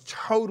that's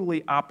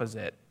totally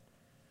opposite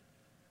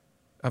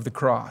of the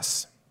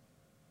cross.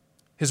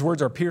 His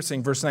words are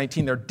piercing. Verse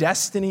 19, their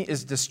destiny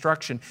is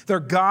destruction. Their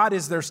God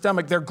is their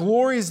stomach. Their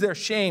glory is their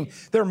shame.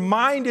 Their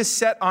mind is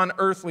set on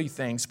earthly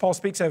things. Paul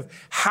speaks of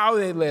how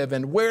they live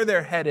and where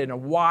they're headed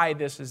and why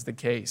this is the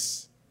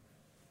case.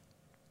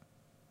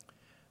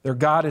 Their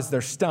God is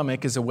their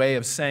stomach is a way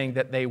of saying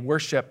that they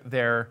worship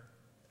their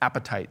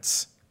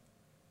appetites.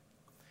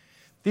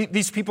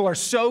 These people are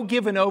so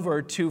given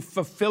over to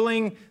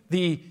fulfilling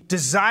the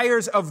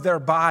desires of their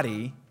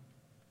body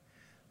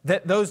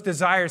that those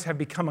desires have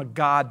become a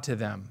god to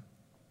them.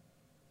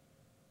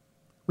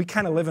 We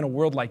kind of live in a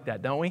world like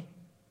that, don't we?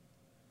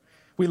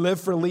 We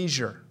live for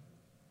leisure.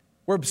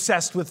 We're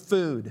obsessed with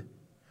food.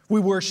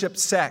 We worship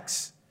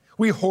sex.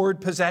 We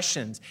hoard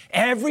possessions.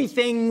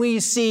 Everything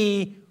we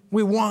see,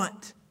 we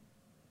want.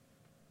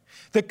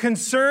 The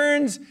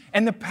concerns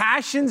and the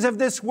passions of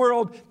this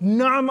world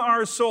numb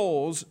our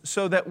souls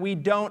so that we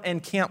don't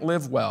and can't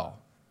live well.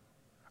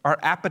 Our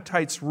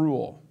appetites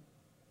rule.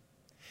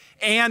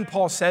 And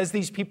Paul says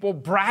these people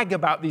brag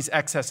about these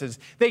excesses.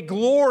 They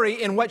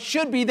glory in what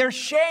should be their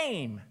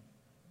shame.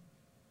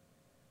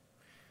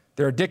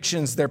 Their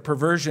addictions, their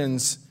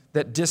perversions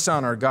that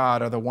dishonor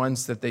God are the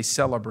ones that they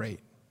celebrate.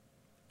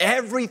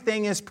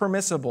 Everything is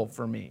permissible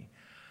for me.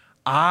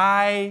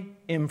 I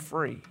am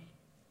free.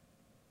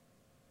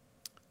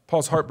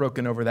 Paul's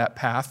heartbroken over that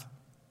path,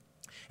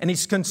 and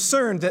he's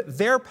concerned that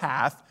their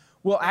path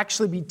will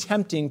actually be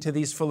tempting to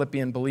these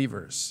Philippian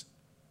believers.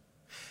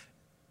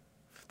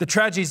 The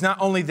tragedy is not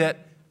only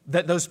that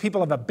those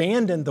people have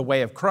abandoned the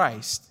way of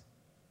Christ,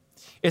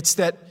 it's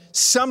that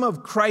some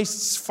of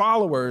Christ's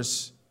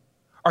followers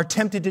are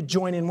tempted to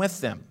join in with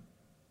them,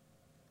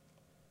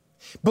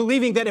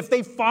 believing that if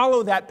they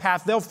follow that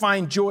path, they'll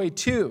find joy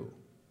too.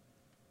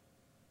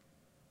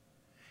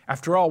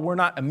 After all, we're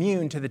not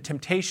immune to the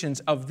temptations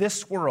of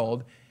this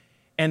world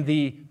and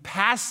the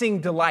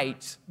passing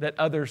delights that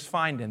others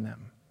find in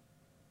them.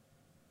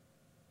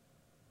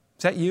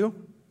 Is that you?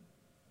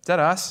 Is that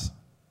us?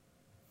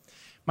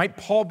 Might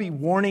Paul be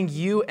warning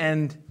you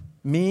and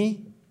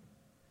me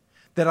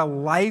that a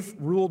life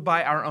ruled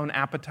by our own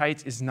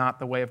appetites is not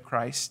the way of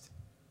Christ?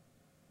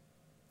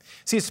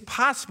 See, it's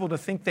possible to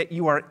think that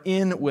you are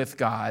in with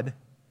God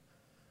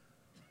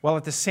while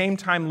at the same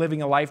time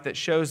living a life that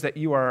shows that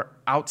you are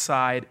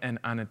outside and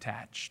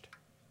unattached.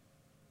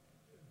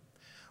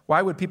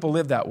 Why would people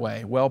live that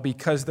way? Well,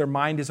 because their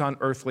mind is on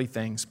earthly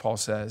things, Paul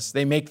says.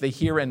 They make the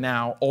here and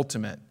now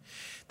ultimate.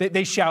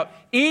 They shout,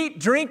 eat,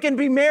 drink, and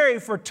be merry,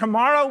 for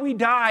tomorrow we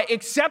die,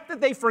 except that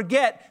they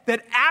forget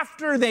that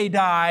after they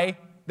die,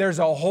 there's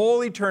a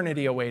whole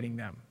eternity awaiting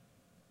them.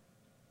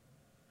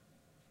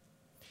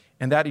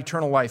 And that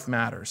eternal life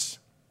matters.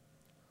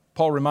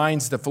 Paul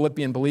reminds the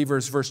Philippian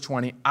believers, verse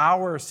 20,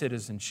 our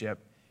citizenship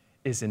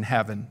is in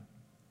heaven.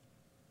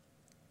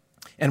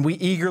 And we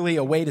eagerly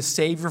await a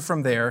Savior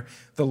from there,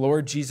 the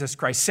Lord Jesus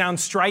Christ.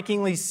 Sounds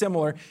strikingly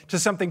similar to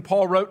something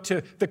Paul wrote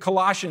to the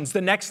Colossians, the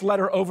next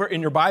letter over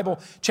in your Bible,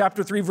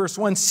 chapter 3, verse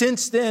 1.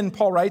 Since then,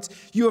 Paul writes,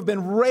 you have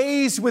been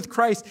raised with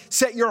Christ.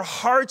 Set your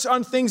hearts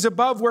on things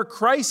above where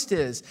Christ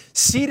is,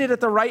 seated at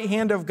the right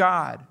hand of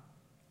God.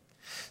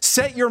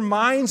 Set your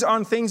minds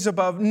on things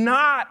above,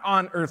 not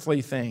on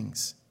earthly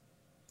things.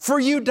 For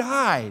you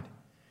died,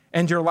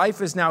 and your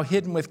life is now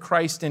hidden with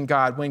Christ in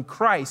God. When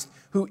Christ,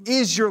 who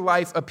is your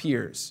life,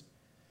 appears,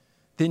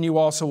 then you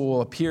also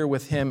will appear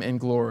with him in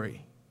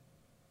glory.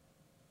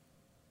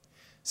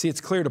 See,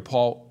 it's clear to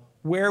Paul,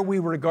 where we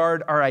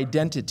regard our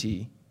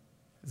identity,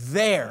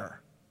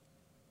 there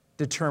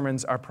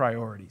determines our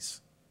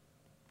priorities.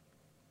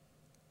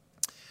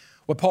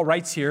 What Paul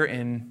writes here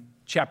in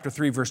chapter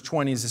 3, verse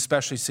 20 is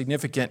especially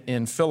significant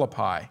in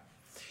Philippi.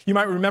 You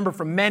might remember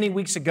from many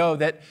weeks ago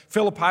that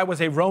Philippi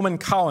was a Roman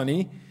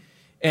colony,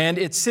 and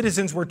its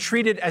citizens were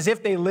treated as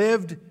if they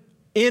lived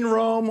in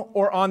Rome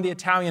or on the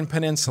Italian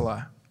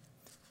peninsula.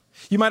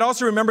 You might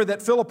also remember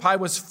that Philippi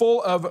was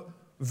full of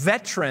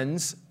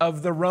veterans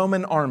of the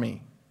Roman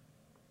army.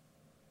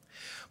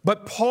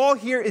 But Paul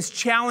here is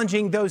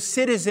challenging those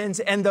citizens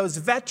and those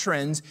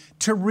veterans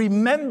to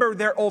remember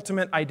their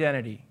ultimate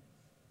identity.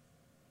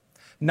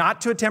 Not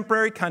to a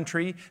temporary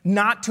country,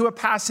 not to a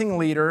passing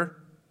leader,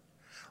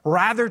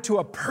 rather to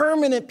a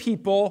permanent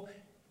people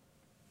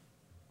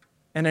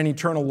and an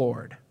eternal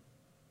Lord.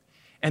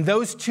 And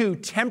those two,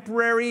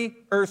 temporary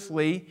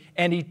earthly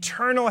and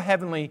eternal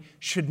heavenly,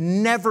 should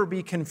never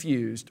be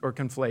confused or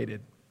conflated.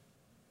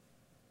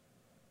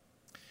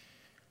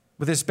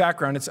 With this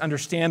background, it's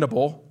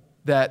understandable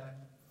that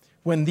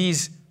when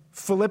these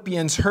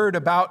Philippians heard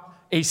about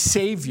a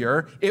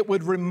Savior, it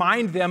would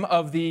remind them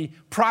of the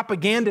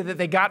propaganda that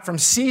they got from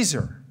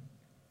Caesar.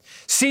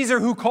 Caesar,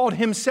 who called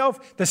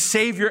himself the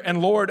Savior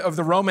and Lord of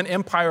the Roman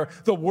Empire,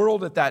 the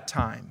world at that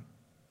time.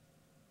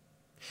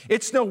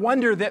 It's no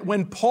wonder that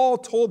when Paul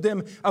told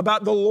them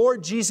about the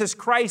Lord Jesus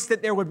Christ,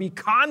 that there would be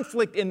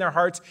conflict in their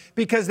hearts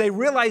because they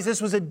realized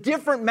this was a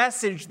different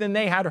message than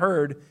they had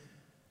heard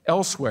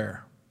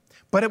elsewhere.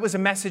 But it was a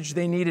message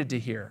they needed to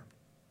hear.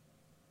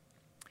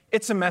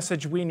 It's a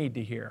message we need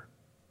to hear.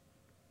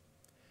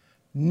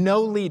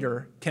 No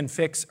leader can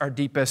fix our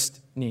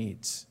deepest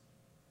needs.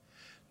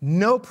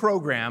 No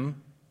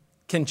program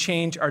can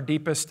change our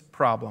deepest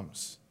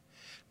problems.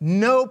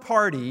 No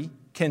party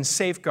can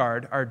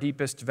safeguard our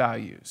deepest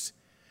values.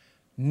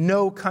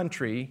 No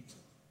country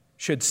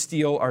should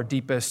steal our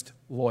deepest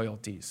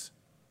loyalties.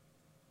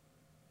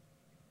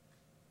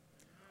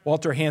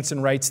 Walter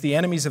Hansen writes, the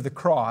enemies of the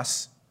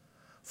cross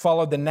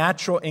followed the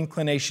natural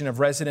inclination of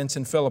residents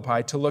in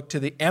Philippi to look to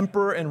the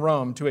emperor in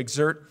Rome to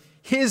exert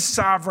his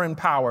sovereign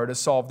power to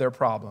solve their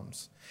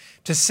problems.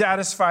 to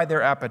satisfy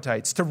their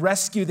appetites, to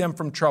rescue them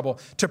from trouble,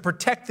 to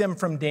protect them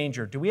from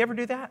danger. Do we ever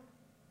do that?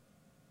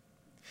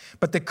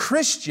 But the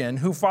Christian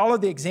who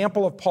followed the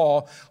example of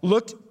Paul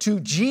looked to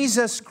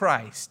Jesus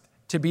Christ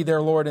to be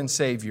their Lord and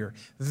Savior.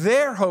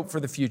 Their hope for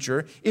the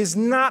future is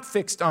not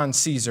fixed on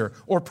Caesar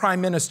or prime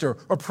minister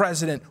or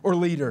president or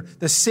leader,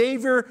 the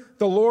Savior,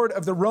 the Lord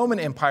of the Roman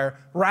Empire,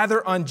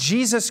 rather on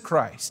Jesus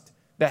Christ,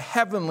 the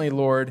heavenly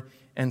Lord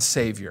and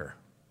Savior.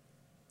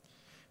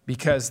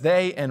 Because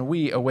they and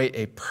we await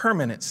a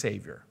permanent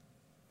Savior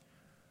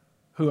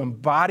who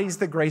embodies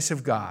the grace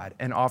of God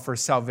and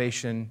offers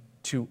salvation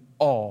to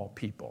all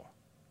people.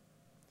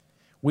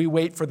 We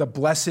wait for the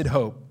blessed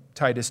hope,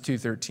 Titus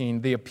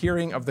 2:13, the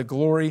appearing of the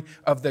glory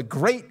of the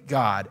great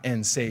God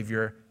and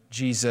Savior,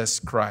 Jesus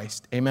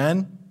Christ.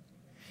 Amen?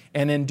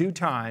 And in due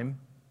time,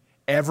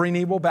 every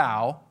knee will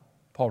bow,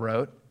 Paul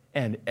wrote,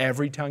 and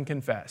every tongue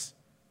confess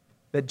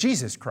that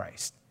Jesus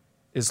Christ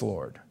is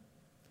Lord.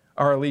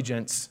 Our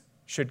allegiance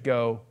should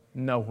go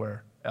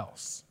nowhere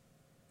else.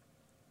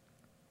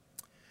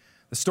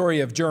 The story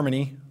of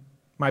Germany,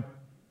 my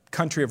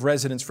country of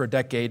residence for a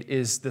decade,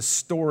 is the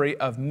story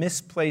of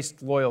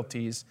misplaced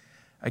loyalties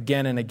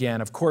again and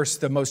again. Of course,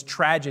 the most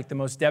tragic, the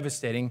most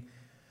devastating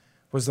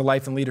was the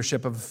life and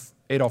leadership of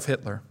Adolf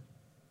Hitler.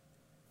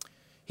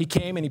 He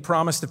came and he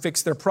promised to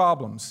fix their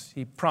problems.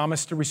 He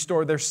promised to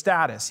restore their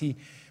status. He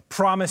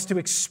promised to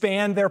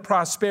expand their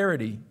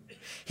prosperity.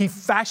 He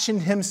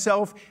fashioned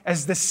himself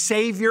as the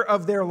savior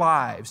of their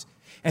lives.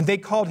 And they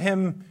called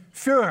him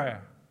Führer,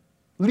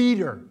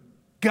 leader,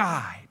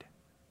 guide.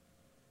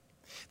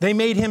 They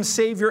made him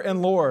Savior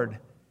and Lord,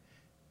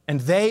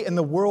 and they and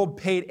the world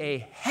paid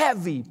a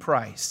heavy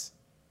price,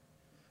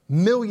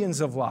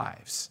 millions of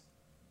lives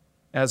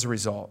as a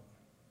result.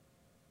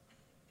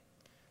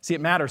 See, it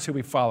matters who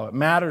we follow. It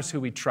matters who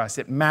we trust.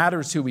 It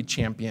matters who we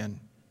champion.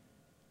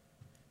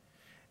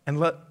 And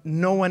let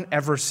no one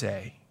ever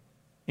say,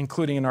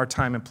 including in our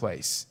time and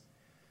place,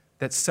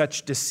 that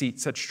such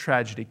deceit, such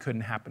tragedy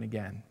couldn't happen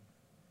again.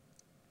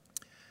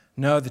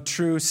 No, the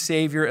true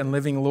Savior and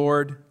living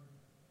Lord,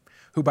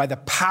 who by the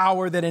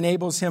power that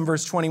enables him,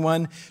 verse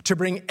 21, to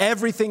bring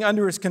everything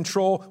under his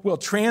control, will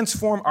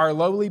transform our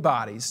lowly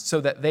bodies so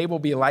that they will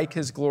be like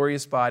his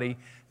glorious body.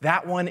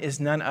 That one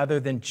is none other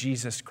than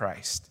Jesus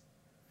Christ.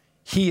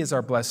 He is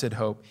our blessed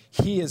hope.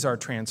 He is our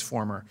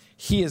transformer.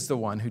 He is the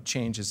one who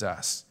changes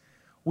us.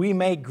 We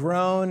may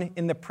groan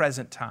in the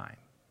present time,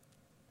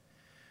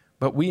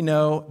 but we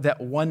know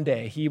that one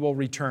day he will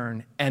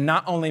return and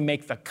not only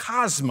make the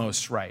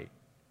cosmos right,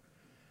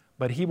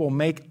 but he will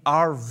make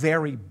our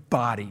very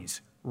bodies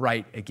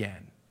right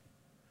again.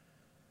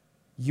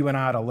 You and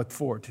I ought to look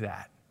forward to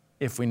that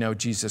if we know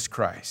Jesus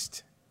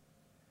Christ.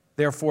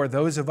 Therefore,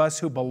 those of us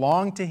who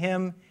belong to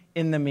him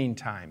in the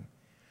meantime,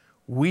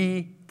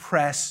 we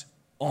press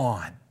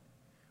on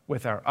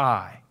with our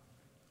eye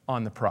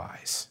on the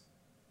prize.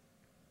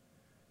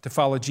 To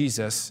follow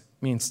Jesus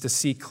means to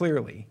see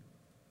clearly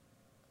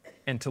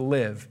and to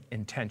live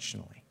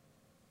intentionally.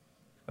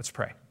 Let's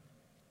pray.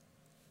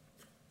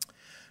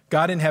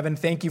 God in heaven,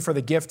 thank you for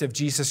the gift of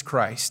Jesus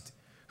Christ,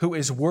 who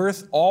is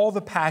worth all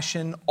the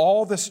passion,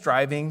 all the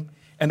striving,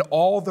 and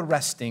all the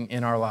resting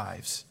in our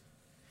lives.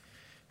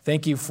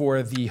 Thank you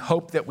for the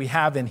hope that we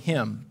have in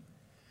him,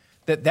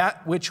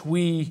 that which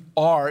we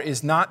are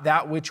is not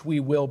that which we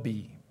will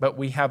be, but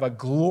we have a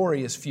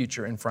glorious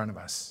future in front of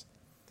us.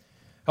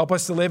 Help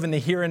us to live in the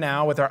here and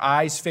now with our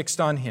eyes fixed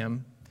on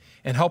him,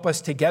 and help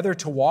us together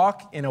to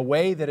walk in a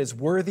way that is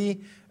worthy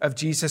of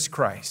Jesus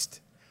Christ,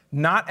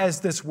 not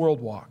as this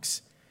world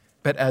walks,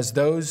 but as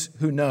those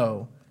who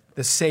know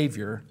the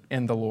Savior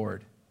and the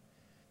Lord.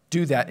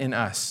 Do that in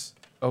us,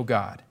 O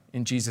God.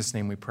 In Jesus'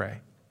 name we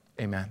pray.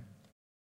 Amen.